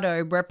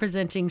Mikado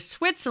representing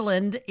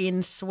Switzerland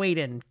in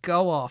Sweden.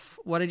 Go off.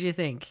 What did you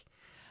think?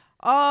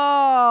 Oh,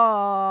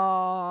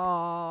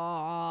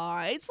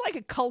 it's like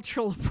a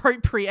cultural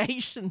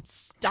appropriation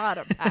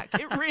starter pack.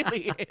 It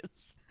really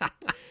is.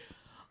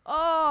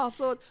 Oh, I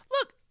thought,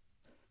 look,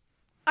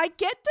 I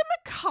get the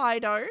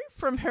Mikado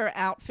from her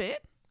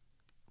outfit,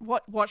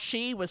 what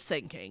she was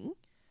thinking,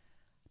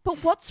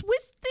 but what's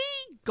with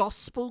the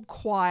gospel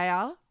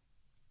choir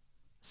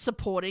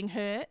supporting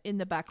her in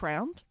the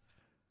background?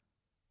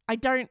 I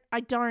don't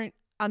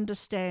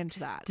understand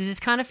that. Does this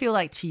kind of feel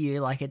like to you,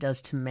 like it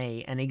does to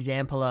me, an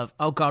example of,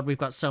 oh God, we've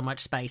got so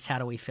much space, how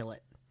do we fill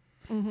it?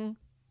 Mm-hmm.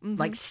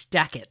 Like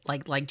stack it,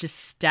 like just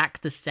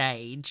stack the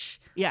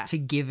stage to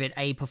give it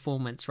a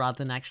performance rather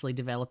than actually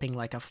developing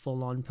like a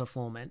full-on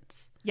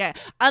performance. Yeah,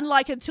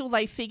 unlike until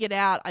they figured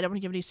out, I don't want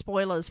to give any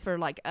spoilers for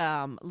like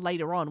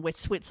later on, where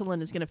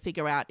Switzerland is going to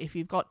figure out if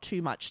you've got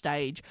too much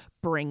stage,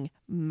 bring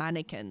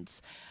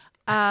mannequins.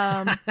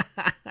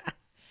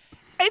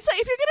 It's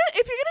like if you're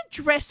gonna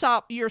dress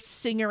up your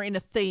singer in a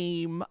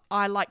theme,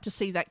 I like to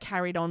see that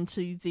carried on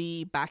to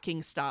the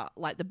backing staff,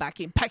 like the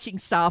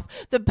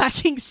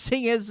backing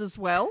singers as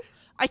well.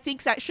 I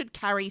think that should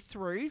carry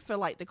through for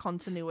like the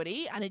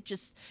continuity, and it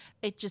just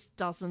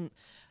doesn't.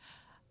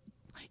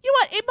 You know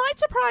what? It might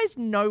surprise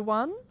no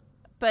one,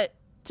 but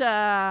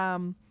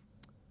in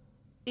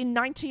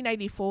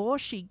 1984,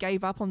 she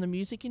gave up on the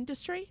music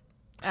industry.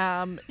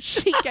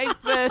 She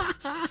gave birth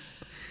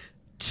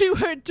to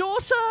her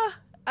daughter.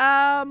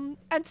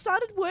 And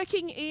started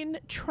working in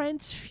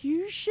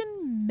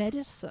transfusion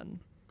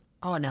medicine.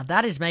 Oh, now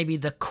that is maybe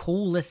the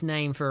coolest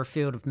name for a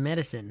field of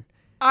medicine.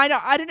 I know.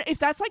 I don't know if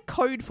that's like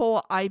code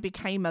for I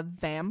became a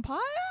vampire.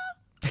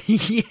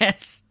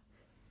 Yes.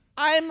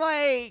 I'm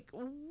like,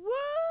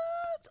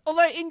 what?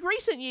 Although in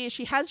recent years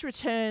she has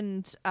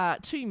returned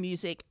to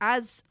music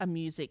as a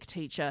music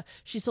teacher.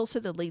 She's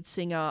also the lead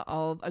singer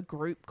of a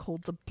group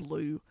called the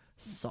Blue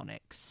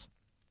Sonics.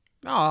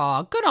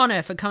 Oh, good on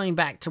her for coming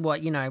back to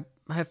what, you know,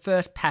 her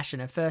first passion,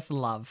 her first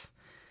love.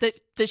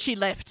 That she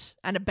left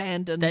and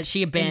abandoned. That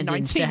she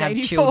abandoned to have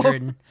 1984.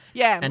 children.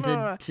 Yeah.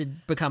 And to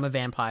become a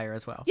vampire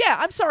as well. Yeah,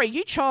 I'm sorry,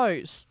 you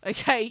chose,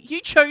 okay?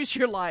 You chose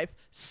your life,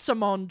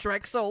 Simone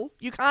Drexel.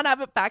 You can't have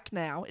it back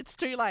now. It's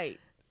too late.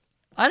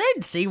 I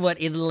don't see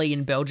what Italy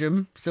and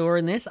Belgium saw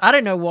in this. I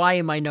don't know why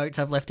in my notes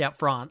I've left out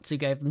France, who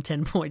gave them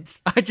 10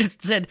 points. I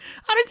just said,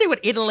 I don't see what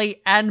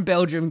Italy and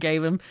Belgium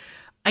gave them.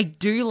 I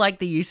do like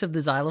the use of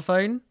the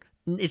xylophone.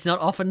 It's not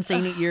often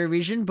seen at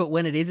Eurovision, but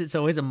when it is, it's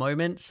always a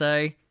moment.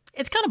 So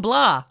it's kind of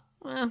blah.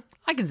 Well,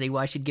 I can see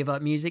why she'd give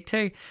up music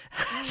too.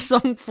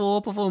 Song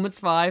 4, performance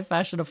 5,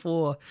 fashion a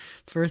 4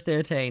 for a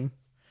 13.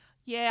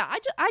 Yeah,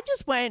 I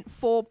just went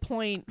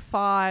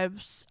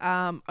 4.5s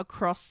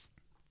across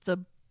the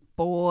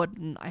board,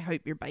 and I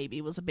hope your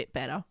baby was a bit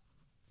better.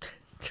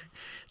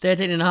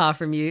 13.5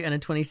 from you and a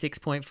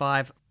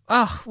 26.5.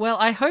 Oh, well,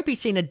 I hope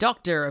he's seen a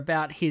doctor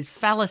about his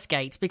phallus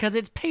gates, because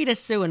it's Peter,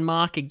 Sue and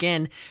Mark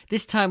again,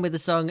 this time with the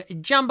song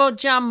Jumbo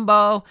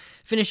Jumbo,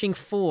 finishing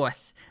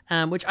 4th.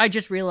 Which I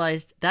just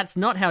realised that's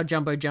not how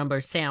Jumbo Jumbo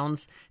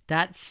sounds.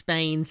 That's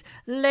Spain's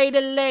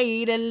later,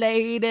 later,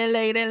 later,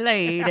 later,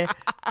 later.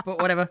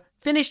 But whatever.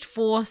 Finished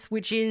 4th,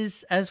 which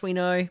is, as we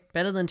know,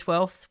 better than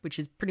 12th, which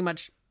is pretty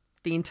much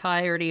the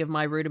entirety of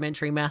my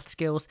rudimentary math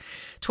skills.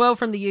 12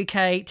 from the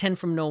UK, 10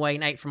 from Norway,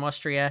 and 8 from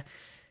Austria.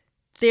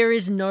 There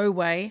is no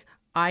way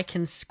I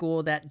can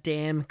score that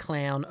damn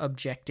clown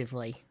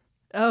objectively.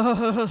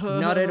 Oh.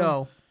 Not at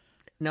all.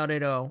 Not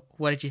at all.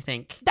 What did you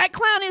think? That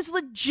clown is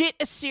legit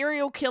a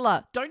serial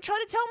killer. Don't try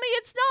to tell me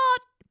it's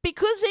not,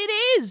 because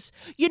it is.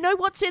 You know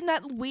what's in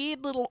that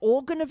weird little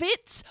organ of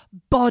its?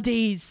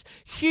 Bodies.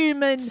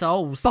 Human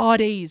Souls.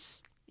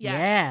 bodies.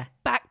 Yeah.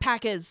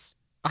 Backpackers.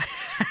 I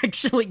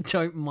actually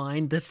don't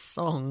mind the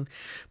song,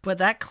 but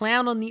that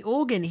clown on the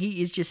organ,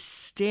 he is just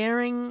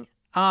staring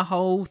a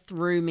hole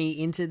through me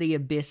into the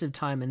abyss of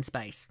time and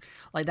space.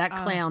 Like, that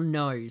clown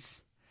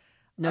knows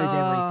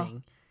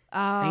everything. He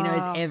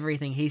knows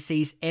everything. He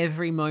sees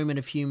every moment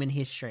of human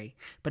history,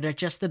 but are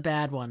just the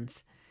bad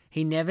ones.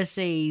 He never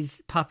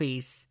sees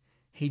puppies.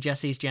 He just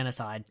sees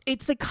genocide.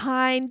 It's the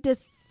kind of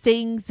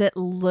thing that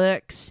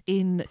lurks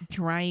in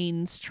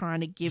drains trying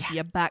to give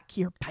you back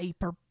your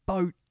paper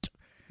boat.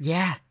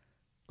 Yeah.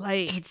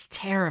 Like, It's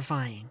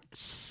terrifying.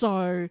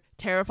 so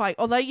terrifying.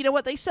 Although, you know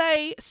what they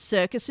say?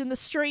 Circus in the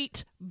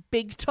street,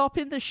 big top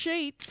in the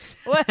sheets.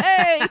 Well,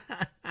 hey!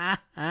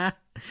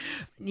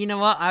 You know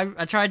what?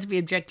 I tried to be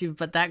objective,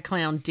 but that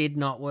clown did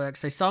not work.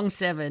 So song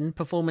 7,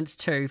 performance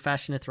 2,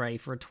 fashion a 3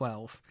 for a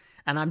 12.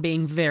 And I'm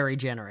being very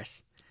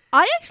generous.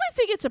 I actually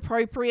think it's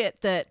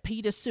appropriate that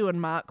Peter, Sue and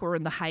Mark were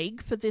in The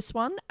Hague for this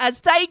one,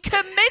 as they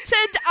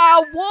committed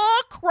a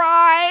war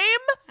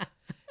crime.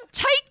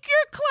 Take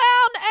your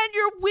clown and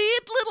your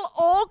weird little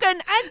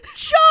organ and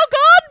jog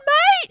on,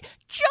 mate!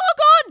 Jog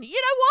on! You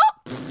know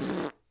what?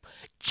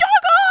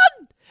 Jog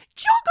on!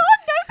 Jog on!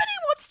 Nobody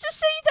wants to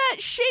see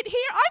that shit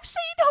here. I've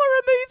seen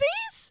horror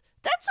movies.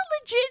 That's a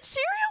legit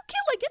serial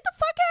killer. Get the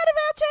fuck out of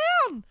our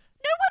town.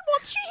 No one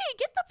wants you here.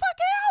 Get the fuck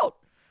out.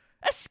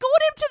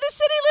 Escort him to the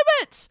city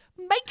limits.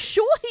 Make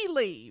sure he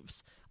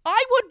leaves.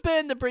 I would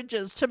burn the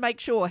bridges to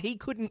make sure he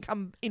couldn't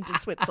come into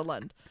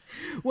Switzerland.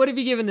 What have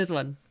you given this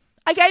one?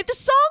 I gave the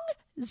song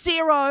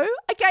 0.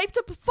 I gave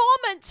the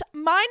performance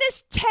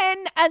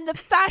 -10 and the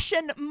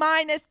fashion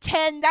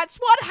 -10. That's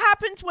what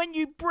happens when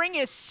you bring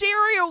a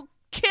serial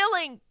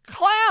killing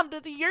clown to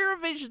the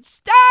Eurovision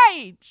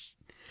stage.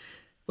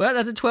 Well,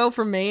 that's a 12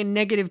 from me and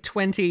negative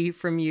 20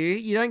 from you.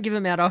 You don't give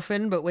them out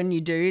often, but when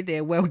you do,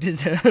 they're well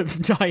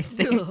deserved, I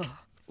think.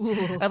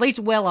 At least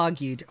well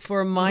argued for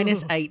a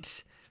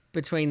 -8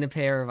 between the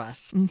pair of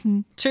us. Mm-hmm.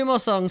 2 more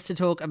songs to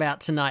talk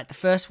about tonight. The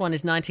first one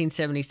is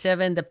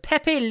 1977, the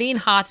Pepe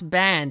Lienhardt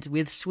Band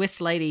with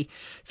Swiss Lady,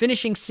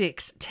 finishing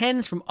 6,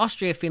 10s from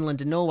Austria, Finland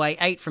and Norway,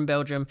 8 from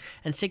Belgium,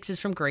 and 6s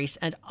from Greece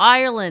and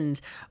Ireland.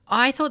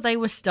 I thought they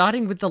were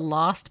starting with the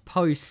last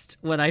post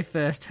when I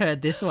first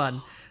heard this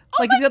one.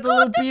 Like, he's got the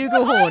little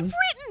bugle horn. I've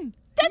written.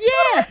 That's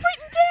what I've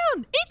written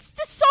down. It's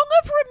the song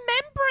of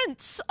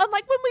remembrance.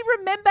 Like when we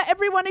remember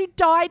everyone who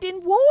died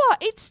in war.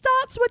 It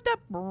starts with the...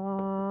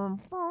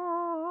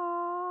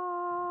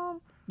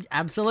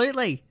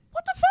 Absolutely.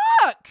 What the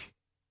fuck?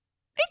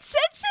 It's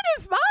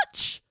sensitive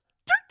much.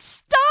 Don't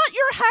start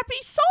your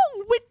happy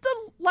song with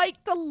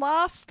the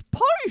last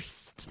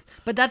post.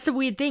 But that's the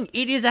weird thing.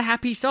 It is a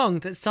happy song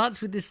that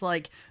starts with this,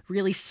 like,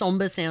 really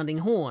somber sounding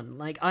horn.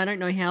 Like, I don't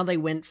know how they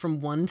went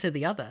from one to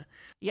the other.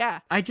 Yeah.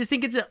 I just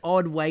think it's an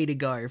odd way to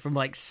go from,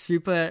 like,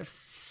 super,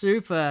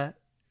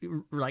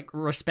 like,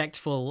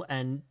 respectful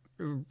and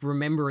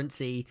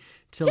remembrancy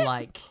to,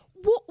 like...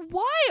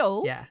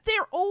 While Yeah.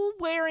 they're all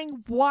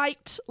wearing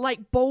white,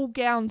 like, ball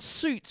gown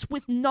suits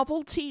with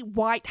novelty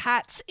white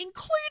hats,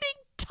 including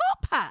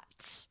top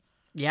hats.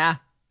 Yeah.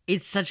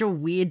 It's such a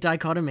weird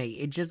dichotomy.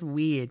 It's just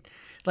weird.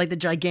 Like, the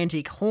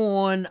gigantic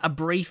horn, a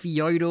brief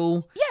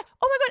yodel. Yeah.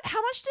 Oh my god.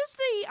 How much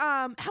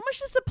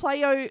does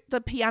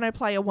the piano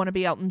player want to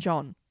be Elton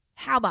John?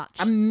 How much?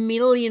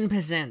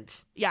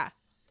 1,000,000%. Yeah.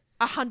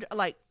 100,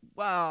 like,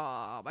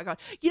 oh my God.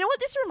 You know what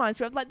this reminds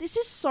me of? Like, this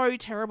is so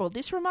terrible.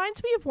 This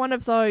reminds me of one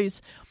of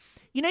those,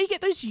 you know, you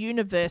get those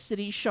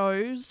university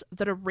shows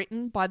that are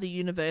written by the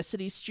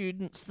university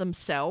students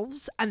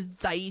themselves and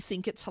they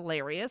think it's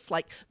hilarious.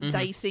 Like,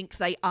 they think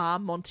they are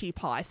Monty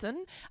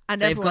Python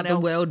and They've everyone got the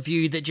else...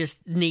 worldview that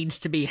just needs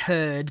to be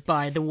heard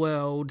by the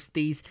world.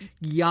 These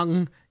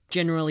young,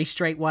 generally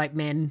straight white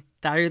men,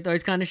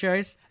 those kind of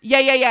shows.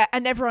 Yeah.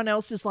 And everyone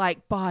else is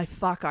like, by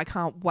fuck, I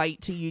can't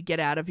wait till you get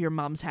out of your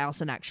mum's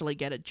house and actually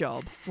get a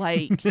job.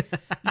 Like,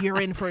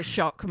 you're in for a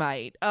shock,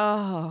 mate.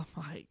 Oh,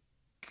 my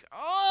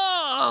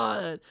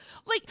God.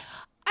 Like,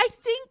 I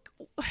think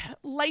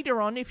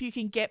later on, if you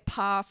can get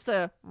past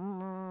the...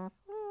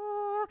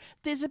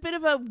 There's a bit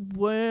of a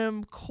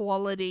worm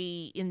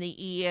quality in the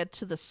ear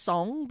to the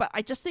song, but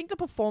I just think the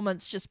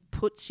performance just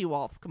puts you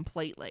off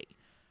completely.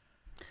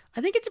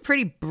 I think it's a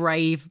pretty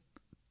brave,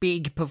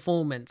 big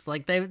performance.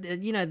 Like,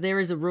 there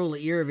is a rule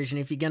at Eurovision: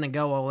 if you're going to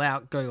go all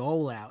out, go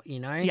all out. You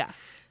know. Yeah.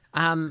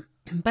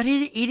 But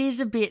it is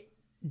a bit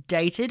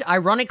dated.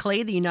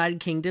 Ironically, the United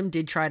Kingdom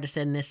did try to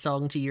send this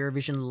song to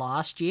Eurovision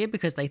last year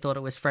because they thought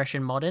it was fresh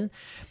and modern.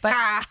 But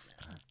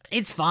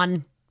it's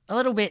fun. A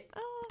little bit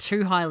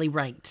too highly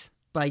ranked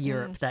by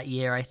Europe that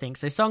year, I think.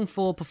 So song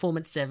 4,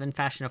 performance 7,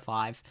 fashion a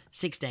 5,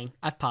 16.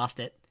 I've passed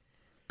it.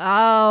 Oh,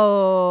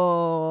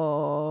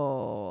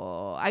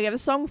 I gave a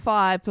song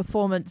 5,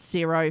 performance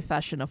 0,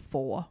 fashion a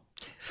 4.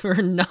 For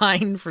a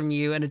 9 from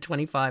you and a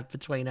 25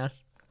 between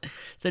us.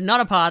 So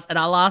not a pass. And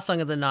our last song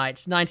of the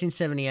night,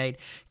 1978,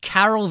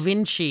 Carol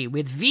Vinci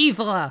with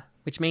Vivre,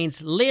 which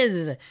means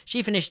Liz.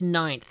 She finished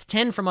 9th,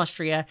 10 from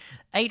Austria,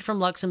 8 from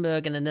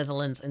Luxembourg and the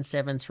Netherlands, and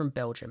 7s from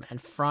Belgium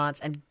and France.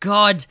 And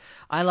God,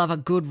 I love a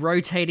good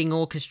rotating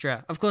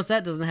orchestra. Of course,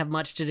 that doesn't have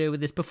much to do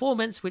with this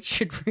performance, which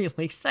should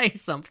really say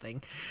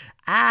something.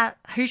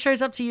 Who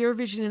shows up to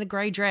Eurovision in a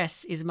grey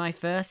dress is my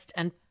first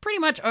and pretty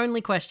much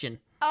only question.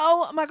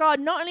 Oh my God,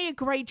 not only a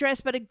grey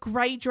dress, but a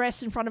grey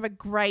dress in front of a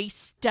grey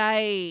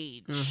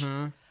stage.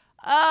 Mm-hmm.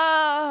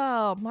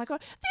 Oh my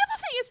God. The other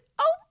thing is,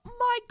 oh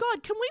my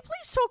God, can we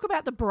please talk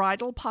about the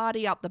bridal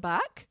party up the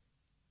back?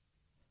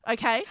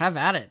 Okay. Have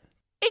at it.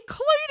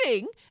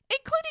 Including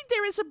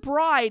there is a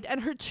bride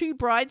and her 2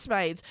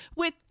 bridesmaids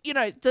with, you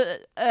know,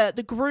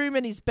 the groom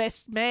and his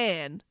best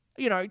man,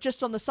 you know,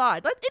 just on the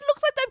side. Like, it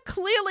looks like they've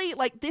clearly,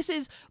 like, this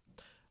is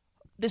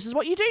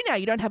what you do now.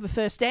 You don't have a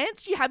first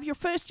dance. You have your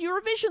first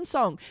Eurovision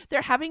song.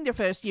 They're having their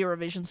first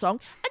Eurovision song.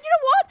 And you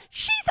know what?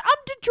 She's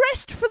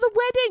underdressed for the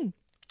wedding.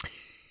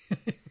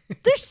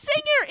 The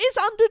singer is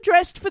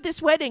underdressed for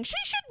this wedding. She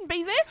shouldn't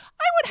be there.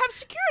 I would have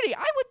security.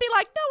 I would be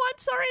like, no, I'm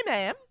sorry,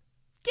 ma'am.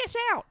 Get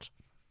out.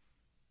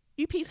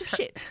 You piece of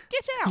shit.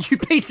 Get out. You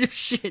piece of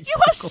shit. You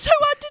are so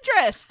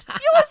underdressed.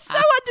 You are so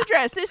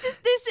underdressed. This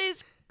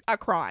is a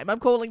crime. I'm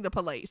calling the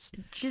police.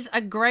 Just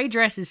a grey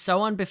dress is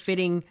so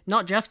unbefitting,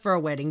 not just for a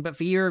wedding, but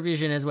for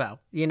Eurovision as well,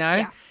 you know?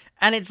 Yeah.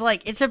 And it's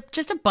like,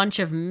 just a bunch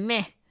of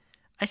meh.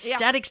 A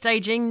static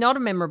staging, not a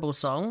memorable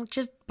song,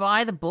 just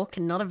by the book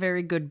and not a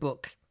very good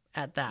book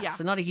at that. Yeah.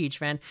 So not a huge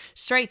fan.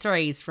 Straight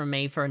 3s from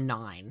me for a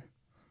 9.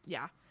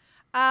 Yeah.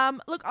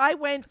 Look, I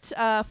went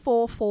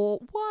 4-4-1.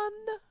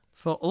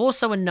 For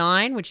also a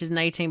 9, which is an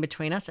 18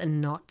 between us, and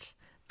not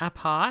a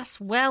pass.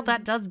 Well,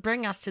 that does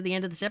bring us to the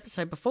end of this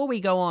episode. Before we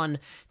go on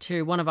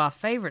to one of our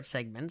favourite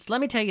segments,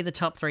 let me tell you the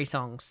top 3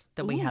 songs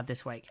that we had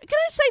this week. Can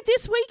I say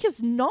this week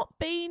has not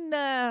been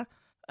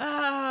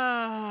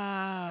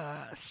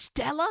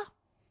stellar?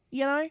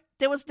 You know,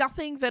 there was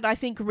nothing that I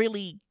think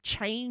really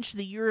changed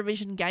the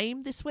Eurovision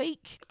game this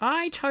week.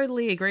 I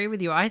totally agree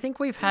with you. I think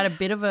we've had a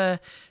bit of a...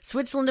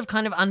 Switzerland have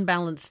kind of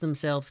unbalanced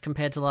themselves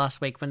compared to last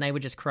week when they were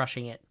just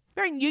crushing it.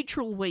 Very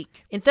neutral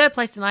week. In 3rd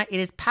place tonight, it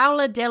is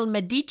Paola del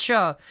Medici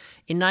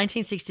in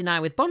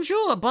 1969 with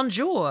Bonjour,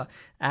 Bonjour.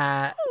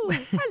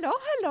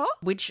 Hello.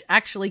 Which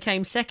actually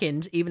came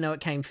 2nd, even though it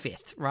came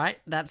 5th, right?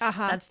 That's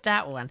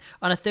that one.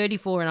 On a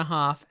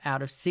 34.5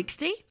 out of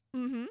 60.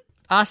 Mm-hmm.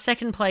 Our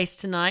 2nd place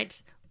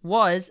tonight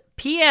was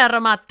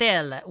Pierre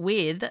Martel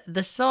with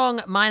the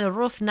song Mein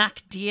Ruf nach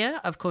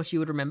dir. Of course, you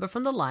would remember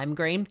from the lime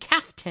green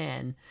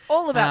caftan.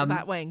 All about the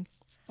Batwing.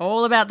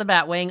 All about the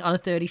Batwing on a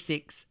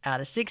 36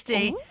 out of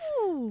 60.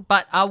 Ooh.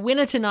 But our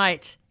winner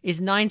tonight is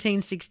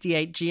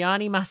 1968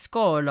 Gianni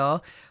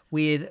Mascolo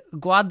with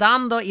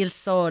Guardando il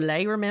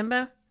Sole.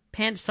 Remember?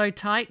 Pants so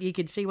tight you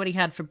could see what he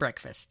had for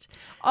breakfast.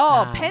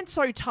 Oh, pants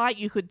so tight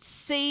you could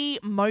see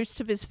most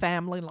of his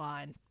family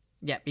line.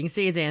 Yep, you can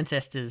see his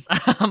ancestors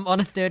on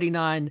a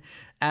 39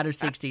 out of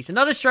 60. So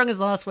not as strong as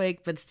last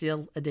week, but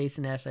still a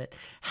decent effort.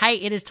 Hey,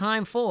 it is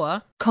time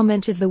for...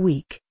 Comment of the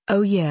week.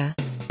 Oh yeah.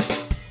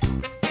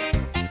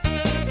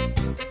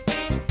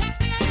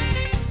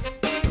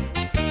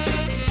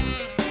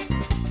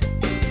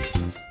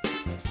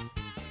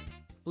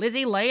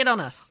 Lizzie, lay it on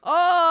us.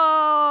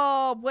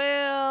 Oh,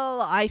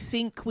 well, I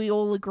think we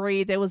all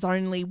agree there was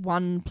only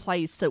one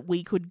place that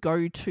we could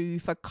go to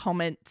for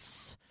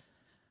comments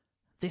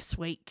this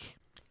week.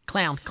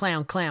 Clown.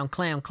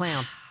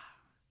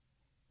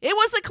 It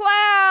was the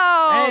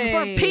clown Hey.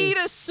 from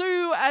Peter,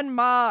 Sue, and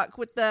Mark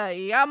with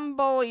the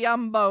Yumbo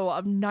Yumbo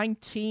of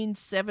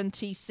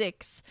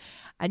 1976.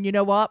 And you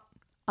know what?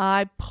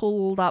 I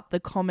pulled up the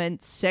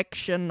comments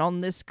section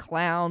on this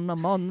clown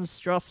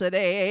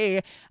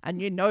monstrosity,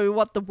 and you know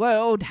what the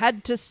world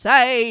had to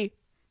say?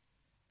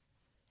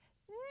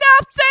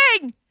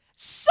 Nothing!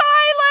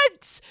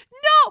 Silence!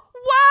 Not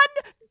one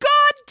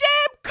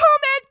goddamn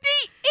comment!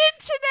 The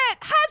internet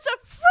has a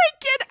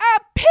freaking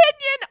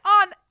opinion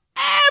on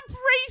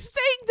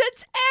everything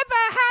that's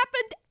ever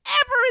happened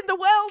ever in the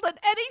world and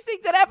anything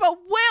that ever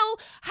will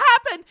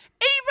happen.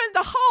 Even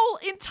the whole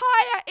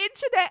entire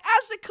internet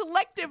as a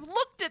collective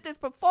looked at this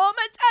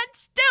performance and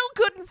still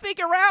couldn't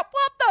figure out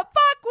what the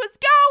fuck was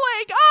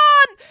going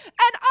on.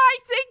 And I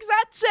think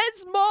that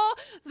says more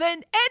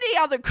than any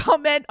other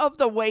comment of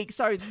the week.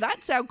 So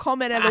that's our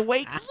comment of the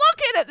week.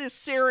 Looking at this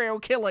serial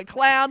killer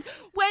clown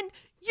when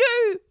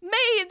you,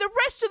 me, and the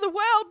rest of the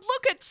world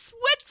look at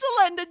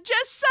Switzerland and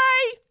just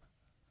say,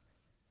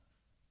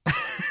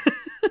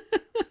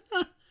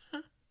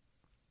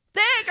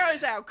 there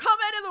goes our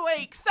comment of the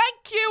week.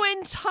 Thank you,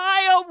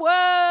 entire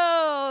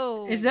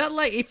world. Is that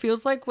like, it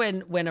feels like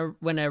when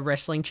a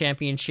wrestling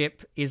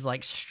championship is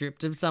like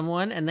stripped of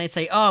someone and they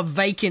say, oh,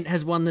 vacant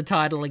has won the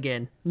title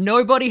again.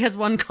 Nobody has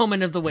won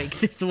comment of the week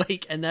this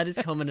week, and that is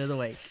comment of the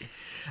week.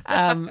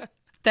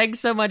 Thanks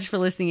so much for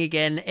listening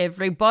again,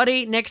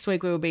 everybody. Next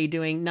week we will be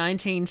doing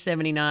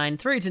 1979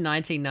 through to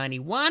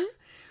 1991,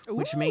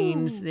 which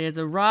means there's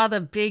a rather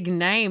big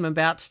name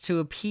about to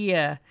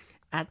appear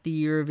at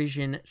the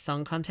Eurovision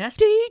Song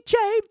Contest. DJ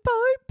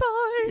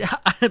Bobo.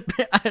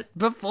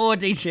 Before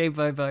DJ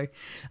Bobo.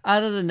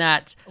 Other than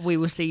that, we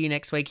will see you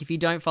next week. If you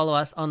don't follow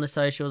us on the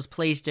socials,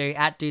 please do,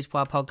 at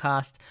Douzepoir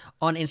Podcast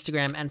on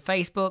Instagram and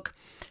Facebook.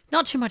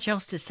 Not too much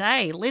else to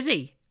say.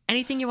 Lizzie,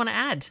 anything you want to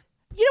add?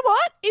 You know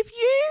what? If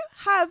you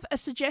have a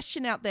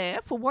suggestion out there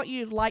for what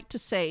you'd like to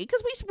see,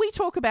 because we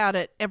talk about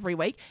it every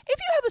week, if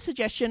you have a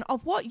suggestion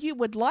of what you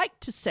would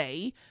like to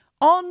see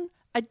on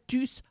a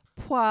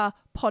Douzepoir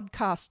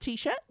Podcast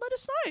t-shirt, let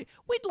us know.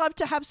 We'd love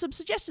to have some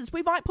suggestions.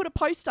 We might put a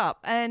post up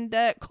and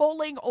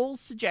calling all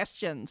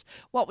suggestions.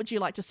 What would you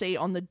like to see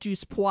on the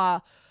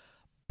Douzepoir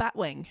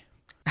Batwing?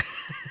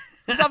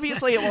 Because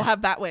obviously it will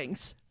have bat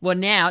wings. Well,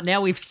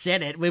 now we've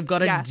said it. We've got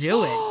to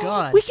do it.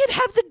 God. We can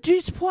have the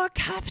Douzepoir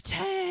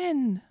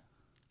Captain.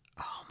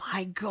 Oh,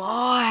 my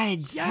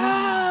God.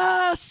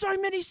 Yeah, so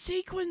many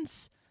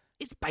sequins.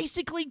 It's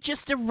basically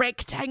just a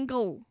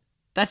rectangle.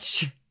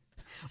 That's...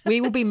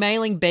 We will be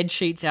mailing bed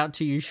sheets out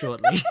to you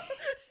shortly.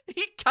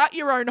 You cut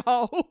your own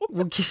hole.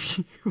 We'll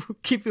give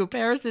you a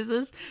pair of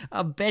scissors,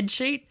 a bed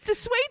sheet. The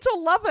Swedes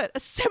will love it.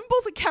 Assemble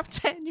the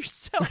Captain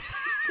yourself.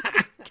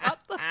 Cut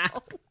the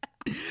hole.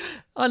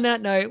 On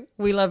that note,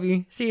 we love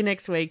you. See you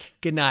next week.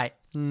 Good night.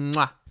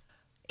 Mwah.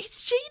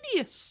 It's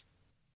genius.